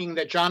 thinking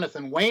that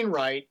Jonathan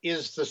Wainwright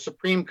is the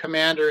supreme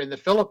commander in the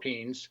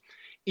Philippines,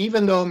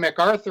 even though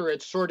MacArthur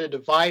had sort of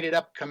divided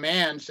up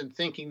commands and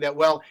thinking that,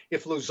 well,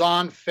 if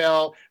Luzon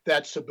fell,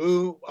 that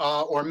Cebu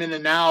or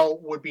Mindanao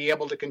would be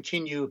able to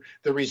continue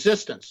the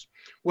resistance.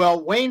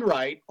 Well,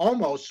 Wainwright,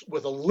 almost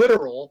with a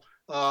literal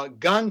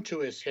gun to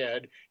his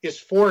head, is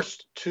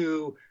forced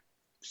to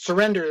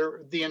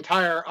surrender the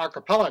entire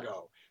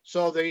archipelago.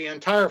 So the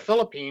entire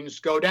Philippines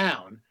go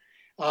down.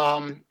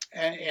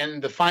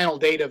 And the final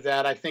date of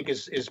that, I think,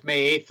 is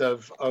May 8th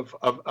of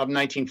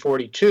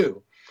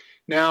 1942.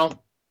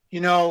 Now,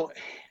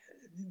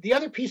 the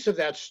other piece of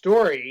that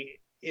story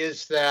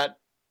is that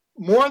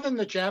more than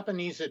the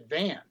Japanese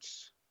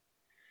advance,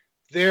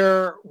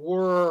 there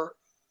were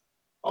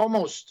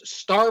almost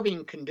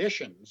starving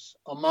conditions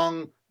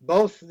among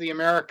both the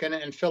American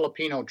and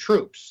Filipino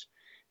troops,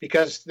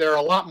 because there are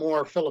a lot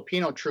more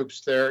Filipino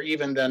troops there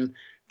even than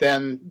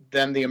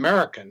the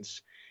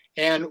Americans.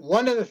 And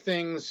one of the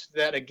things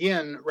that,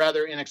 again,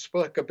 rather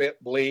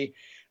inexplicably,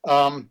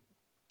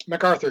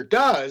 MacArthur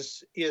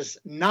does is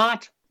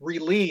not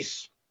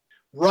release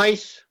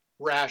rice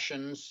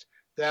rations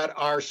that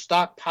are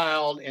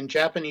stockpiled in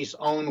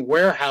Japanese-owned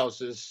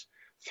warehouses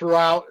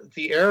throughout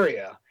the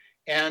area.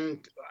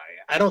 And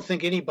I don't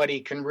think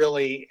anybody can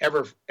really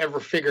ever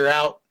figure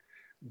out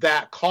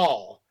that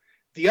call.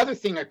 The other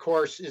thing, of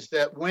course, is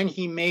that when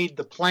he made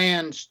the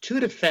plans to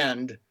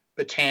defend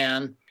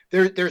Bataan,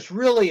 there's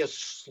really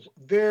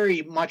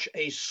very much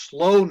a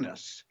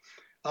slowness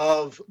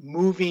of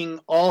moving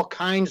all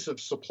kinds of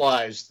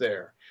supplies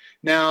there.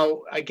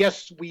 Now, I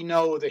guess we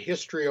know the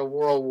history of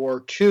World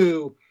War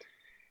II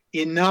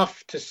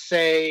enough to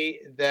say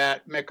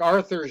that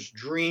MacArthur's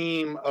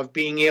dream of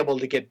being able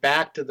to get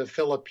back to the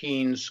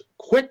Philippines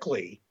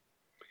quickly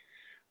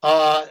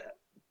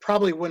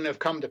probably wouldn't have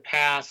come to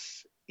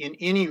pass in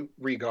any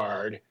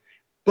regard.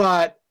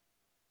 But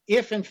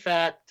if, in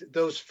fact,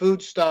 those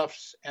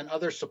foodstuffs and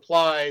other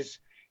supplies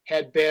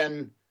had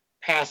been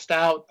passed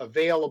out,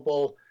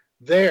 available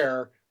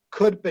there,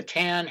 could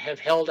Bataan have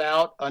held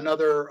out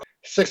another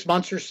 6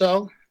 months or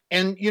so?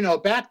 And,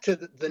 back to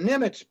the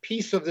Nimitz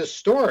piece of this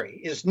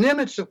story is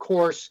Nimitz, of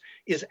course,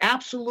 is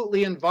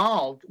absolutely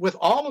involved with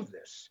all of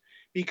this,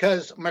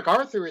 because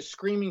MacArthur is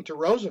screaming to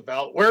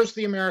Roosevelt, where's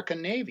the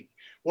American Navy?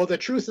 Well, the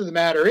truth of the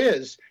matter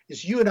is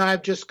you and I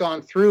have just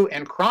gone through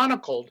and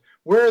chronicled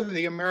where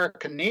the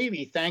American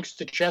Navy, thanks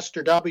to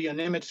Chester W.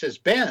 Nimitz, has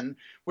been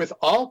with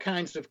all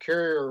kinds of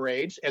carrier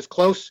raids as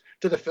close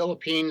to the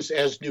Philippines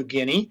as New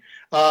Guinea,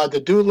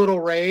 the Doolittle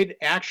raid,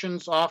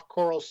 actions off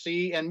Coral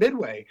Sea and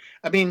Midway.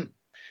 I mean,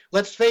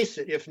 let's face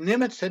it, if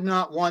Nimitz had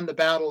not won the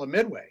Battle of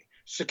Midway,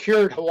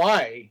 secured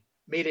Hawaii,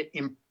 made it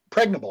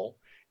impregnable,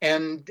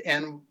 and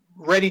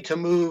ready to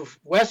move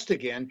west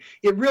again,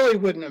 it really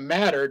wouldn't have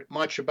mattered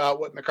much about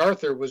what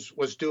MacArthur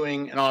was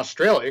doing in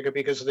Australia,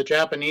 because the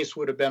Japanese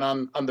would have been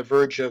on the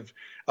verge of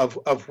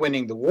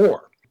winning the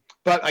war.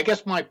 But I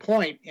guess my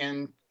point,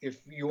 and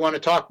if you want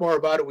to talk more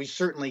about it, we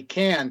certainly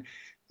can,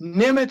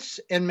 Nimitz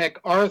and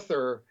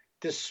MacArthur,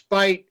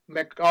 despite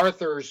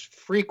MacArthur's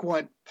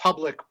frequent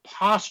public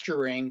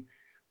posturing,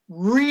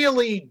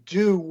 really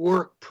do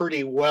work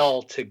pretty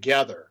well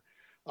together.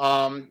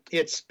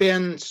 It's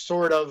been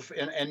sort of,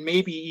 and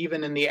maybe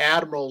even in the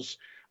Admirals,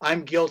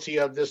 I'm guilty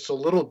of this a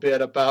little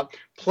bit, about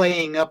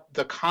playing up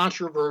the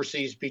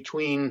controversies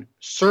between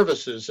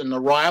services and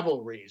the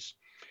rivalries.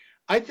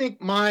 I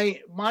think my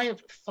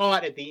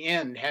thought at the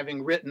end,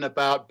 having written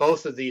about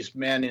both of these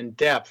men in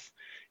depth,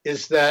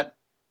 is that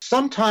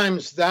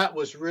sometimes that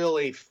was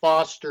really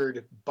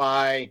fostered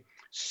by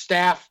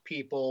staff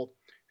people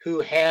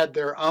who had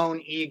their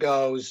own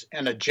egos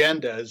and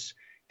agendas.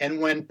 And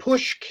when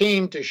push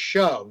came to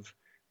shove,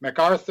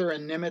 MacArthur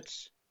and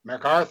Nimitz,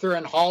 MacArthur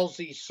and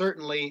Halsey,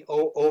 certainly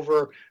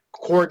over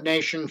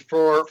coordination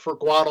for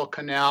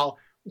Guadalcanal,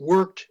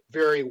 worked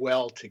very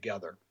well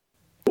together.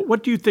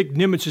 What do you think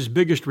Nimitz's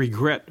biggest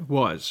regret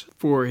was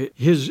for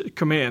his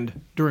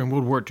command during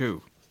World War II?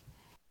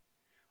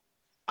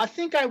 I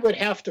think I would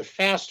have to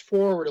fast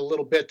forward a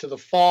little bit to the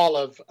fall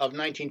of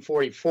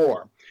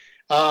 1944.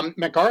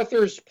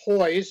 MacArthur's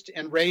poised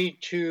and ready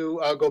to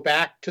go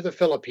back to the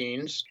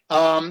Philippines.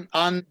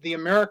 On the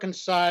American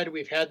side,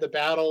 we've had the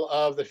Battle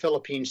of the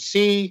Philippine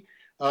Sea.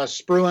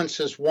 Spruance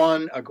has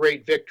won a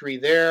great victory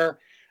there.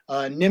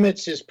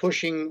 Nimitz is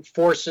pushing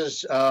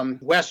forces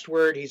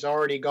westward. He's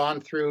already gone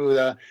through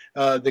the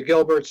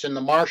Gilberts and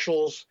the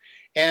Marshalls.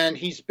 And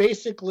he's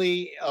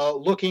basically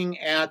looking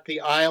at the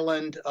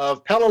island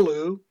of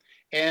Peleliu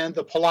and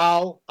the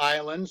Palau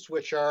Islands,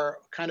 which are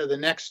kind of the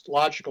next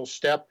logical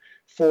step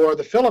for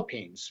the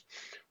Philippines.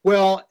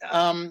 Well,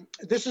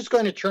 this is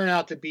going to turn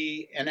out to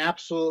be an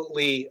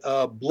absolutely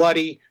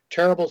bloody,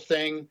 terrible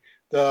thing.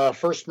 The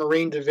 1st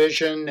Marine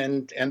Division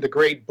and the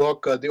great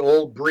book, The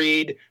Old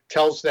Breed,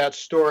 tells that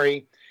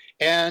story.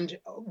 And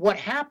what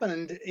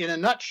happened in a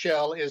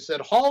nutshell is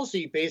that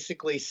Halsey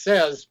basically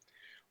says,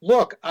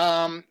 look,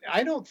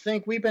 I don't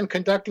think we've been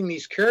conducting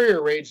these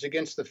carrier raids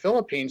against the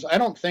Philippines. I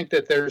don't think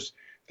that there's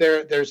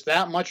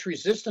that much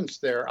resistance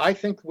there. I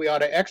think we ought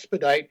to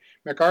expedite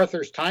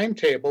MacArthur's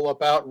timetable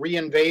about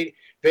reinvading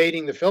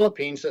the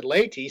Philippines at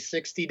Leyte,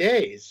 60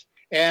 days.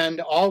 And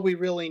all we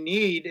really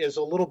need is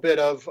a little bit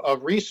of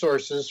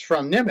resources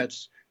from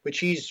Nimitz, which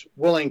he's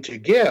willing to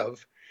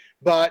give.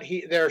 But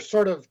there's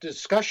sort of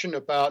discussion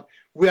about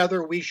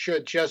whether we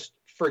should just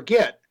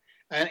forget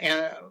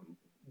and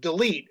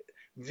delete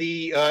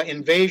the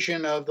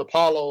invasion of the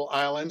Palau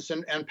Islands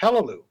and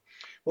Peleliu.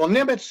 Well,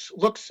 Nimitz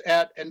looks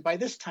at, and by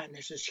this time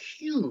there's this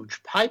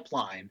huge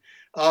pipeline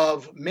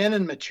of men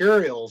and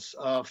materials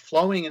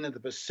flowing into the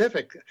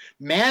Pacific.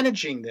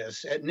 Managing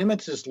this at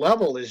Nimitz's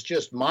level is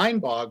just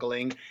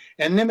mind-boggling.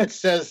 And Nimitz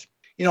says,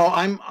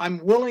 I'm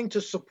willing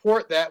to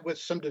support that with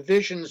some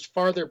divisions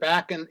farther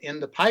back in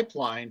the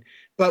pipeline,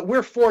 but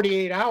we're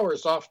 48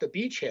 hours off the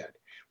beachhead.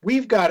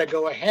 We've got to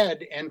go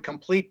ahead and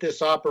complete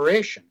this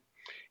operation.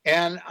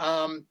 And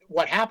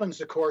what happens,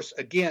 of course,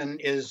 again,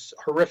 is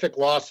horrific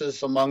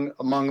losses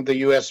among the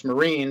U.S.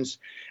 Marines.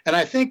 And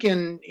I think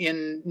in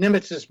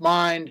Nimitz's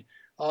mind,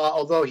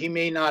 although he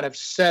may not have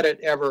said it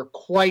ever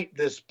quite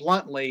this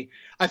bluntly,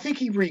 I think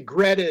he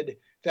regretted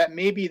that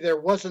maybe there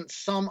wasn't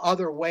some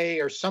other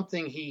way or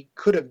something he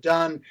could have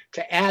done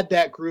to add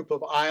that group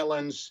of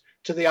islands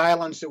to the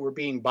islands that were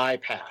being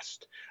bypassed.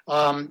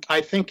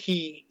 I think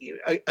he,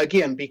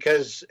 again,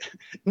 because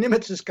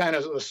Nimitz is kind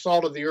of a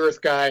salt of the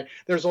earth guy,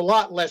 there's a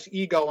lot less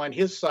ego on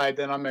his side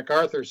than on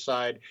MacArthur's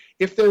side.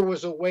 If there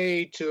was a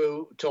way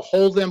to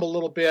hold them a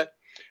little bit,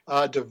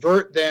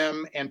 divert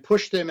them and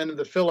push them into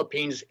the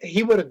Philippines,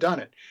 he would have done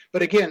it.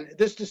 But again,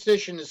 this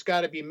decision has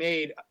got to be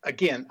made,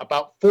 again,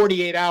 about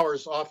 48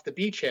 hours off the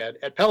beachhead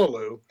at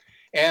Peleliu.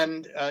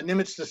 And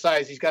Nimitz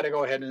decides he's got to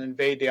go ahead and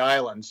invade the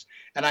islands.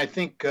 And I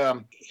think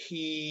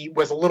he,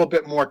 with a little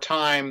bit more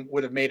time,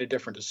 would have made a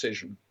different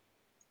decision.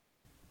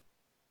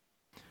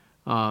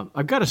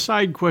 I've got a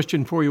side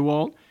question for you,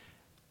 Walt.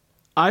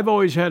 I've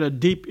always had a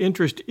deep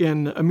interest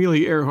in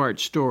Amelia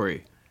Earhart's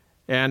story.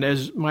 And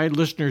as my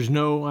listeners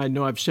know, I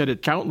know I've said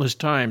it countless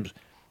times,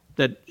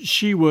 that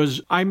she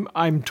was,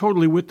 I'm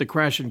totally with the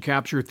crash and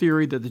capture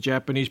theory that the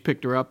Japanese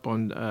picked her up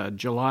on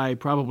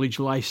probably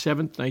July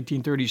 7th,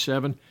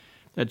 1937,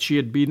 that she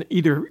had been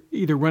either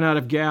run out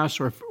of gas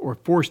or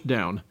forced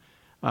down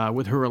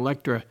with her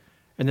Electra,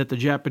 and that the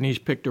Japanese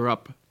picked her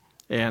up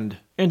and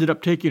ended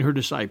up taking her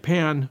to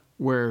Saipan,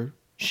 where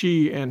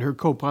she and her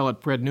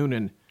co-pilot Fred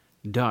Noonan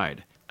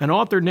died. An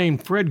author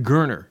named Fred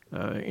Gerner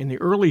in the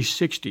early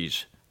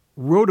 60s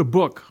wrote a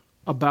book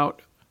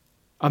about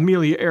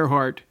Amelia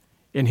Earhart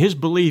in his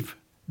belief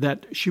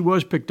that she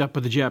was picked up by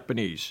the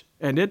Japanese.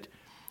 And it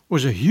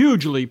was a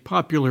hugely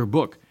popular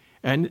book.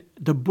 And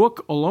the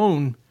book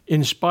alone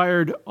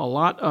inspired a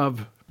lot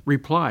of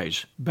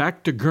replies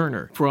back to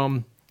Gerner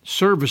from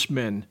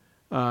servicemen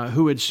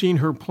who had seen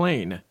her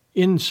plane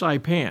in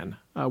Saipan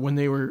when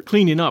they were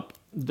cleaning up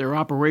their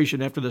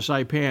operation after the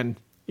Saipan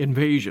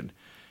invasion.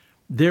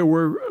 There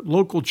were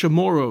local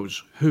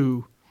Chamorros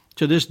who,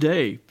 to this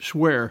day,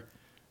 swear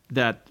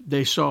that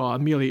they saw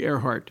Amelia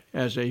Earhart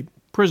as a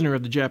prisoner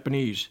of the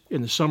Japanese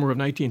in the summer of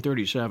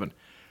 1937.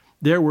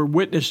 There were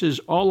witnesses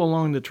all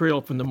along the trail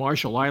from the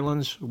Marshall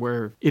Islands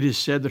where it is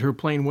said that her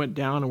plane went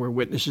down, and where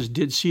witnesses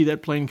did see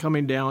that plane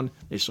coming down.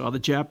 They saw the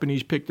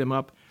Japanese pick them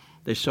up.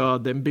 They saw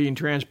them being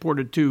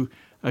transported to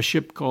a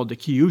ship called the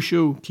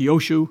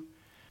Kyushu.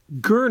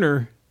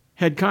 Gerner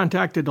had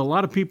contacted a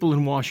lot of people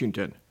in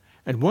Washington,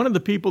 and one of the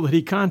people that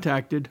he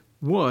contacted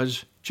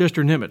was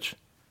Chester Nimitz.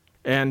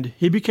 And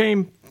he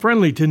became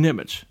friendly to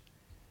Nimitz.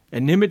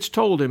 And Nimitz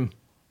told him,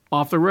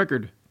 off the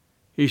record,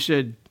 he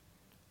said,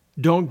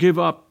 "Don't give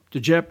up. The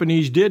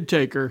Japanese did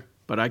take her,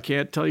 but I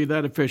can't tell you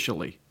that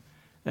officially."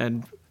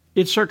 And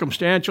it's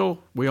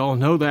circumstantial. We all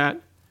know that.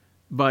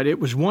 But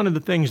it was one of the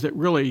things that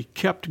really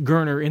kept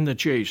Gerner in the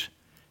chase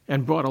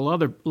and brought a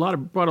lot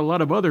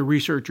of other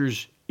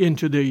researchers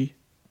into the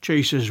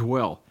chase as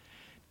well.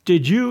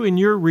 Did you, in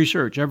your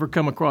research, ever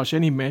come across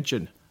any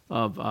mention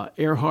of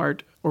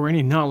Earhart or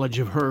any knowledge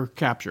of her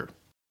capture?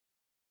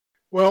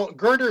 Well,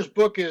 Gerner's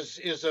book is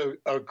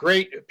a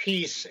great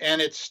piece,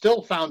 and it's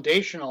still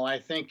foundational, I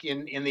think,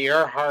 in the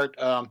Earhart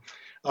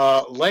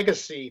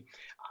legacy.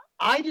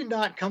 I did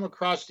not come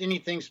across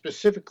anything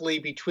specifically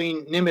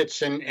between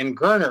Nimitz and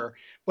Gerner,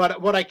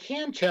 but what I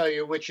can tell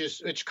you, which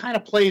kind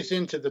of plays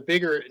into the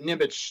bigger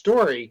Nimitz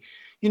story,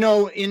 in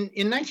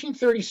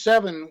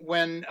 1937,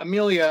 when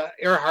Amelia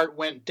Earhart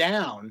went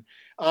down,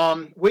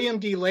 William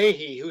D.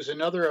 Leahy, who's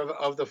another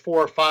of the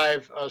 4 or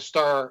 5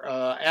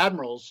 star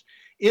admirals,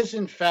 is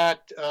in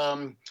fact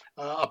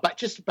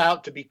just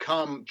about to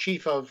become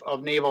chief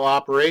of naval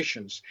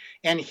operations.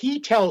 And he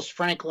tells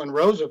Franklin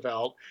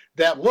Roosevelt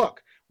that,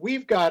 look,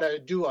 we've got to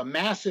do a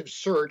massive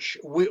search.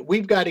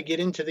 We've got to get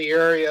into the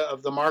area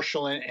of the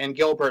Marshall and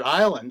Gilbert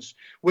Islands,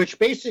 which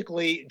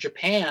basically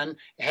Japan,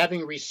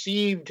 having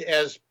received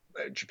as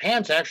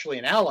Japan's actually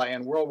an ally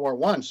in World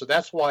War I, so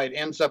that's why it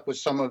ends up with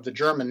some of the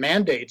German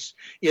mandates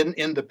in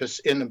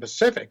the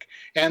Pacific.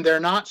 And they're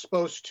not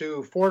supposed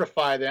to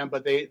fortify them,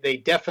 but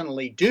they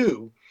definitely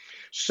do.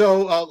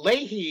 So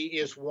Leahy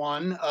is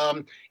one,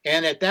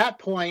 and at that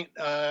point,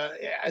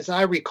 as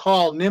I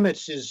recall,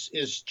 Nimitz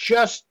is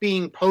just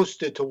being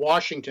posted to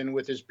Washington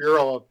with his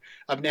Bureau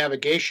of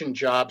Navigation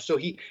job. So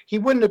he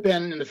wouldn't have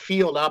been in the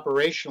field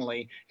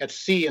operationally at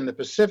sea in the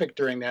Pacific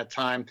during that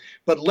time.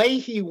 But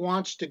Leahy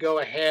wants to go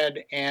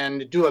ahead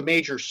and do a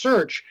major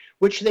search,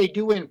 which they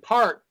do in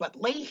part, but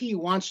Leahy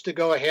wants to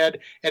go ahead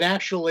and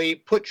actually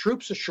put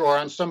troops ashore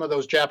on some of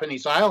those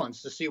Japanese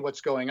islands to see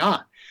what's going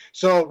on.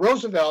 So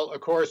Roosevelt,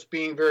 of course, being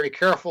being very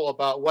careful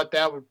about what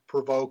that would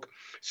provoke,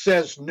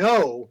 says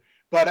no.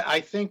 But I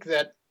think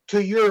that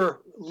to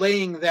your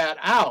laying that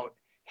out,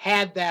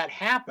 had that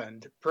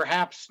happened,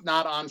 perhaps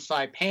not on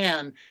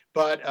Saipan,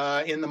 but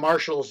in the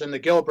Marshalls and the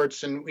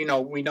Gilberts, and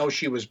we know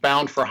she was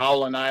bound for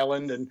Howland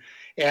Island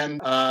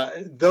and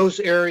those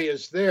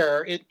areas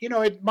there.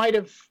 It might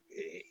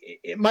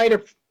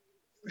have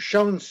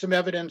shown some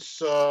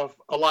evidence a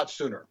lot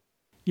sooner.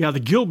 Yeah, the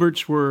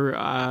Gilberts were,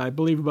 I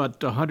believe,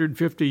 about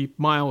 150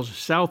 miles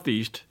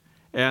southeast,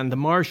 and the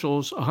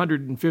Marshalls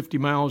 150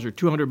 miles or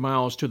 200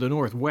 miles to the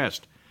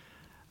northwest.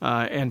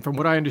 And from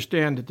what I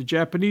understand, the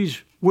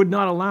Japanese would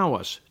not allow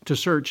us to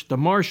search the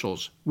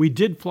Marshalls. We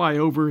did fly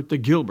over the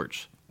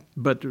Gilberts,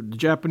 but the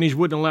Japanese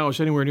wouldn't allow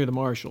us anywhere near the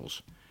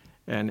Marshalls.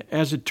 And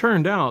as it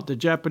turned out, the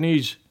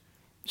Japanese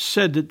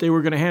said that they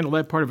were going to handle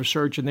that part of a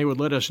search and they would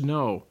let us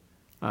know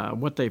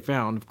what they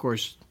found. Of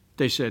course,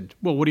 they said,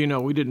 well, what do you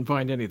know? We didn't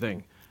find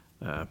anything.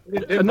 We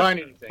didn't find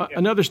anything. Yeah.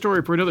 Another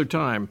story for another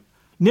time.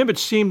 Nimitz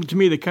seemed to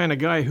me the kind of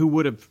guy who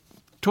would have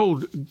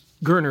told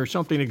Gerner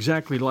something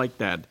exactly like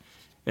that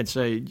and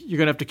say, you're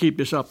going to have to keep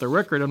this off the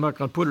record. I'm not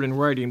going to put it in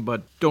writing,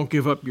 but don't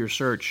give up your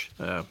search.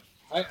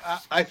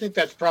 I think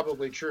that's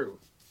probably true.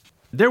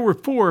 There were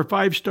 4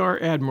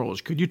 5-star admirals.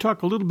 Could you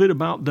talk a little bit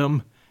about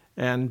them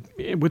and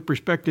with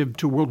perspective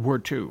to World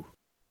War II?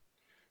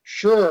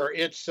 Sure.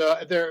 It's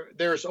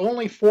there's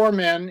only 4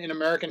 men in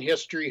American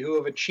history who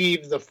have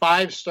achieved the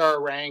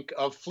 5-star rank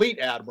of Fleet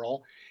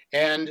Admiral,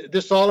 and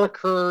this all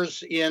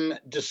occurs in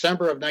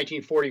December of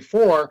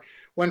 1944,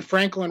 when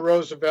Franklin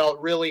Roosevelt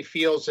really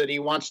feels that he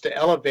wants to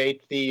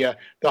elevate the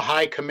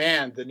high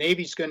command. The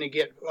Navy's going to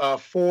get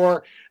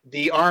 4,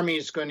 the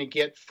Army's going to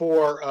get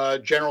 4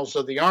 generals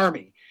of the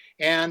Army.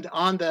 And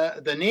on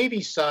the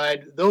Navy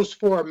side, those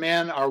 4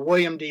 men are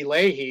William D.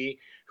 Leahy,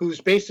 who's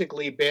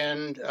basically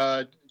been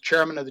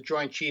chairman of the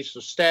Joint Chiefs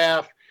of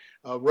Staff,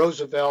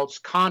 Roosevelt's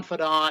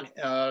confidant,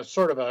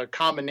 sort of a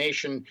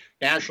combination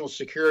national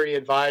security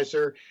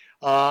advisor,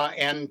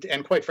 and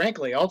quite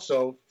frankly,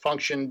 also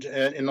functioned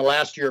in the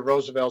last year of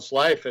Roosevelt's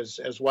life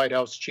as White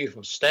House Chief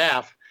of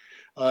Staff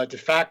de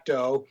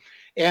facto.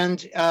 And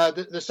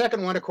the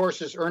second one, of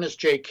course, is Ernest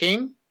J.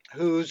 King,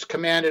 who's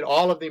commanded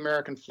all of the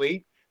American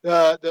fleet.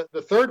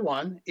 The third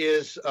one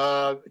is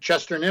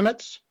Chester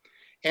Nimitz.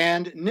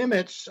 And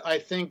Nimitz, I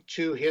think,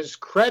 to his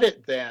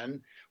credit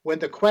then, when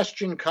the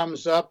question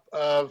comes up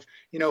of,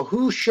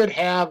 who should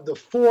have the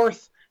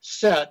 4th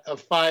set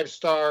of 5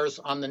 stars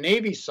on the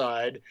Navy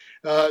side,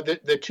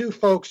 the 2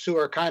 folks who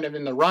are kind of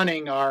in the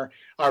running are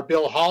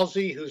Bill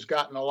Halsey, who's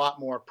gotten a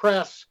lot more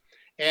press,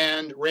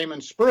 and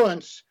Raymond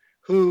Spruance,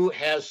 who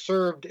has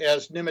served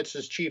as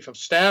Nimitz's chief of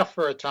staff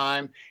for a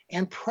time,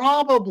 and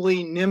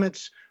probably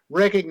Nimitz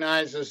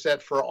recognizes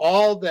that for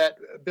all that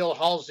Bill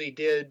Halsey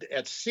did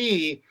at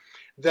sea,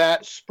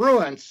 that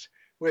Spruance,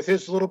 with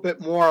his little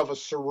bit more of a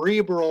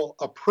cerebral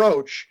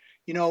approach,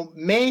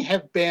 may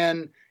have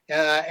been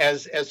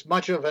as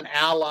much of an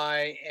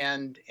ally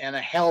and a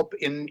help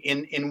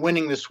in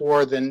winning this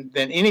war than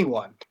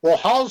anyone. Well,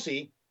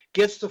 Halsey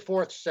gets the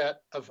 4th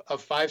set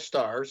of 5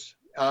 stars.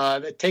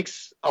 It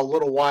takes a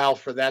little while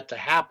for that to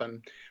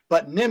happen,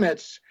 but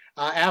Nimitz,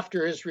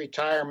 after his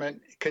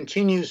retirement,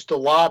 continues to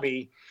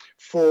lobby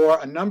for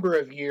a number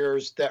of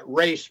years that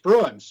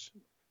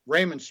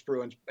Raymond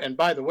Spruance, and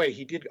by the way,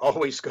 he did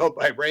always go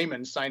by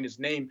Raymond, sign his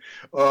name,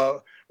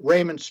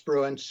 Raymond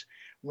Spruance.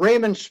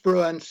 Raymond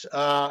Spruance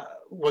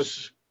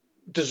was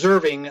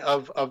deserving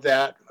of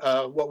that,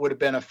 what would have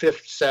been a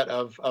 5th set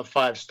of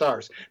 5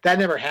 stars. That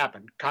never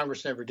happened.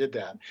 Congress never did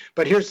that.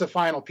 But here's the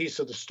final piece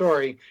of the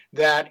story,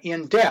 that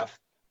in death,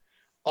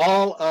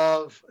 all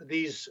of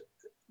these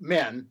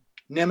men,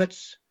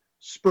 Nimitz,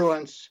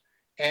 Spruance,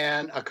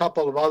 and a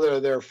couple of other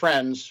of their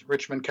friends,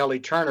 Richmond Kelly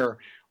Turner,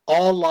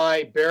 all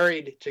lie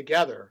buried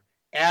together,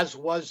 as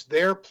was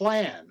their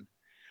plan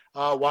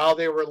while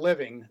they were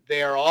living.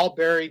 They are all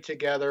buried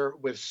together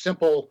with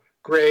simple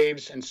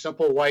graves and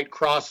simple white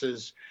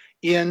crosses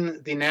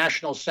in the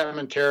National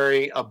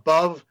Cemetery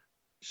above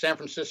San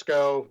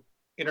Francisco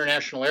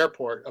International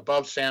Airport,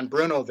 above San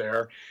Bruno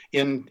there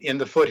in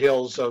the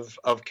foothills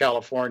of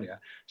California.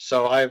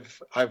 So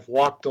I've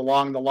walked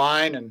along the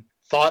line and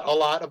thought a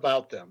lot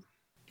about them.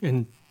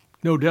 And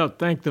no doubt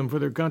thank them for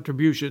their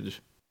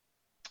contributions.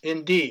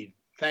 Indeed.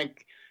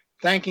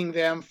 Thanking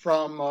them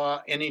from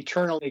an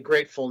eternally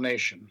grateful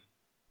nation.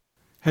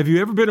 Have you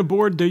ever been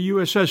aboard the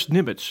USS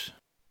Nimitz?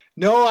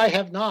 No, I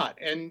have not.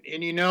 And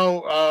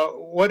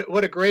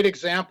what a great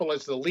example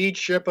as the lead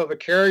ship of a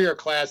carrier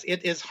class.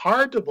 It is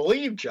hard to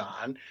believe,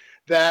 John,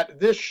 that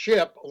this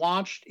ship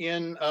launched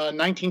in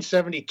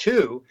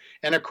 1972.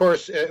 And of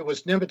course, it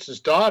was Nimitz's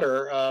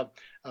daughter,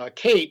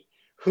 Kate,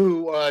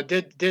 who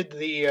did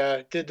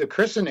the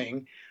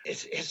christening,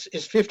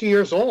 is 50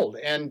 years old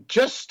and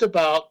just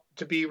about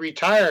to be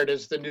retired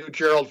as the new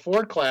Gerald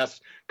Ford class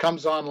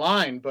comes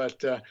online.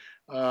 But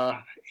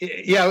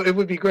it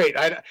would be great.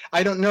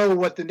 I don't know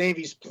what the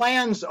Navy's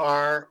plans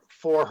are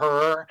for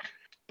her,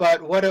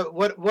 but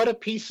what a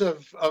piece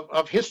of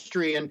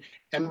history,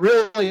 and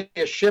really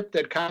a ship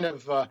that kind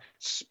of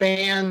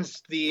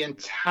spans the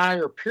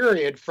entire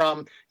period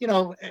from,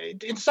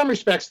 in some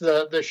respects,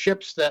 the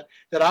ships that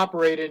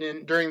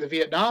operated during the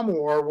Vietnam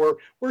War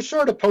were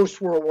sort of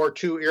post-World War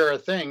II era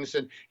things.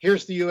 And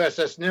here's the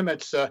USS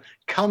Nimitz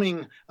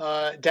coming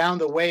down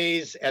the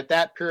ways at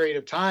that period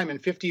of time. And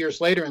 50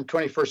 years later in the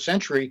 21st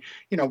century,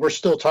 we're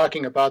still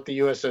talking about the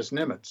USS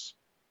Nimitz.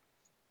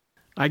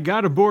 I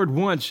got aboard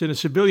once in a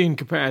civilian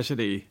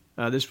capacity.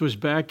 This was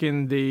back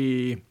in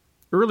the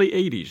early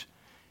 80s,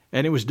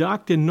 and it was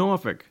docked in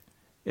Norfolk.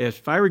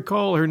 If I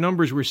recall, her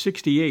numbers were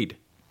 68.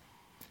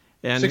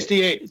 And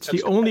 68. It's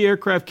the only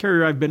aircraft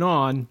carrier I've been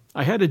on.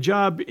 I had a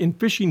job in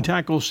fishing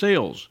tackle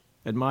sales,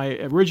 and my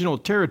original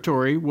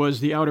territory was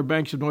the Outer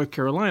Banks of North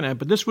Carolina,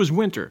 but this was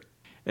winter.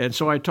 And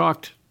so I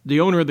talked the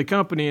owner of the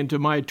company into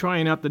my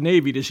trying out the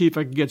Navy to see if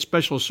I could get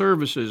special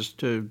services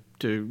to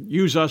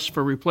use us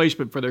for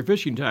replacement for their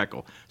fishing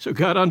tackle. So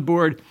got on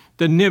board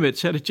the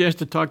Nimitz, had a chance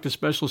to talk to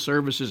special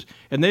services,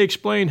 and they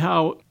explained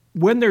how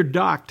when they're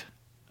docked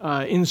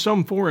in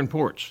some foreign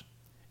ports,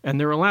 and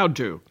they're allowed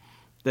to,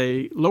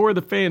 they lower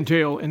the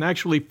fantail and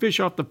actually fish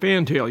off the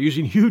fantail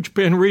using huge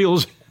pen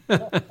reels.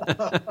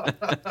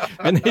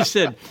 And they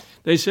said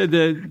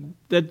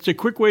that's a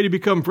quick way to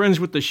become friends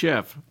with the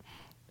chef.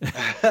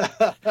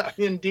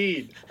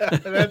 Indeed.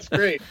 That's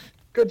great.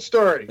 Good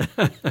story.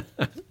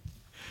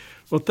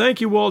 Well,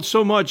 thank you, Walt,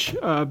 so much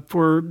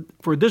for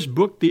this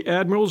book, The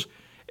Admirals.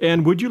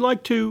 And would you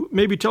like to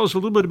maybe tell us a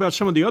little bit about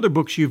some of the other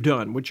books you've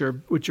done, which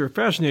are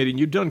fascinating?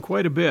 You've done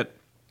quite a bit.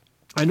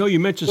 I know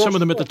you mentioned some of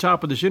them at the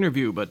top of this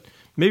interview, but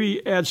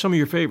maybe add some of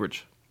your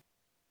favorites.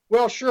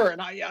 Well, sure.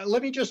 And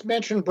let me just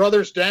mention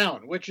Brothers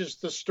Down, which is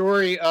the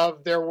story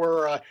of there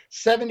were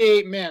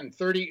 78 men,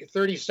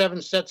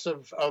 37 sets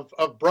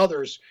of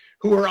brothers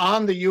who were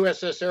on the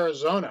USS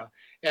Arizona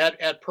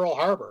at Pearl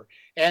Harbor.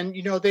 And,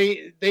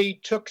 they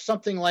took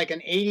something like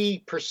an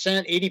 80%,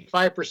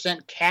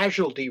 85%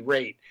 casualty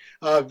rate.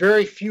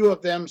 Very few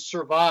of them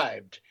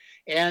survived.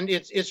 And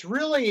it's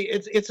really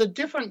a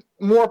different,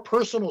 more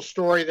personal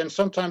story than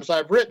sometimes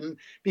I've written,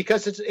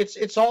 because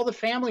it's all the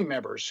family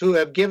members who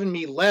have given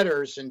me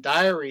letters and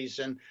diaries,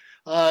 and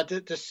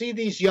to see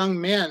these young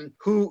men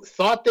who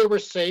thought they were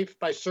safe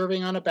by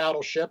serving on a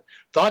battleship,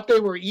 thought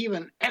they were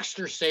even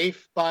extra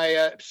safe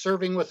by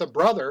serving with a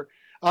brother,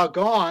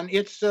 gone.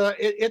 It's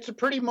a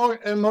pretty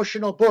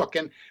emotional book.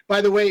 And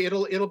by the way,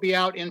 it'll be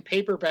out in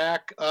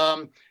paperback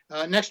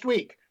next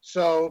week.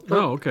 So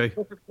okay.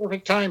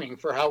 Perfect timing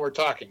for how we're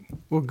talking.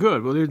 Well,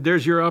 good. Well,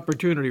 there's your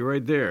opportunity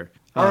right there.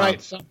 All right.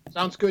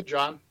 Sounds good,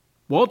 John.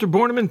 Walter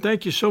Borneman,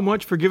 thank you so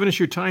much for giving us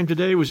your time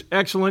today. It was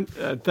excellent.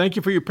 Thank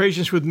you for your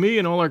patience with me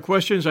and all our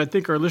questions. I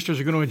think our listeners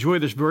are going to enjoy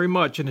this very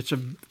much, and it's a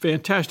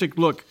fantastic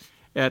look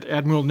at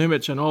Admiral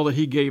Nimitz and all that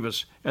he gave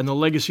us and the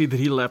legacy that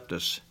he left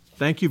us.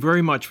 Thank you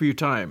very much for your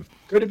time.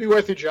 Good to be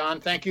with you, John.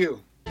 Thank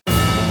you.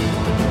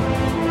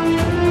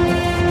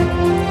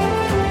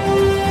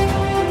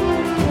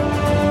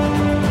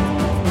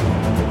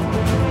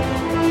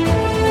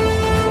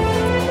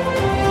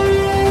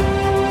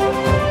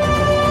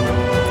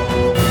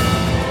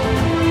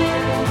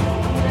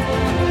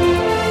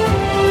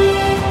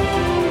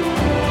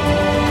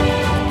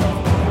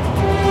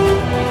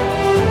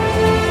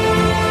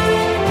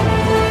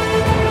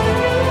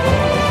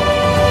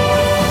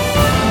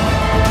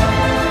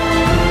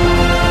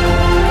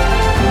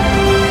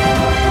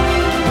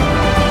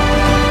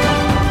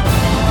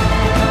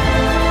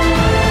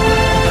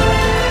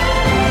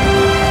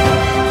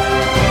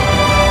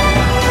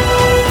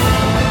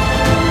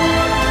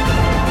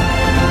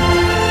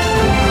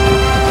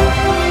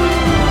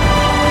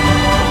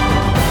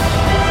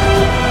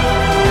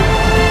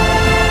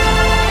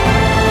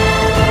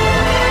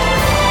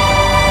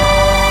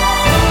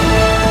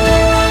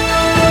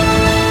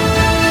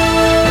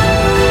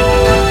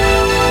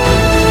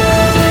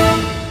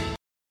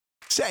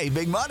 Save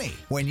big money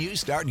when you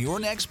start your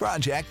next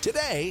project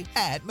today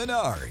at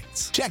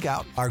Menards. Check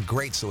out our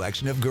great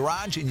selection of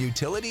garage and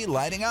utility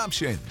lighting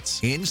options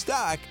in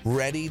stock,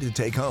 ready to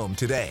take home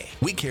today.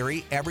 We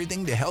carry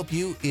everything to help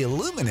you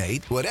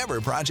illuminate whatever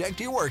project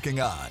you're working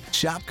on.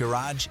 Shop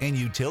garage and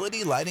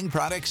utility lighting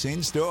products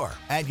in store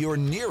at your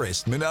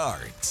nearest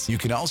Menards. You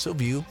can also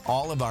view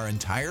all of our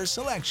entire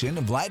selection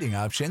of lighting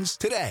options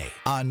today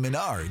on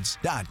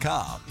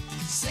Menards.com.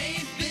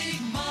 Save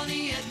big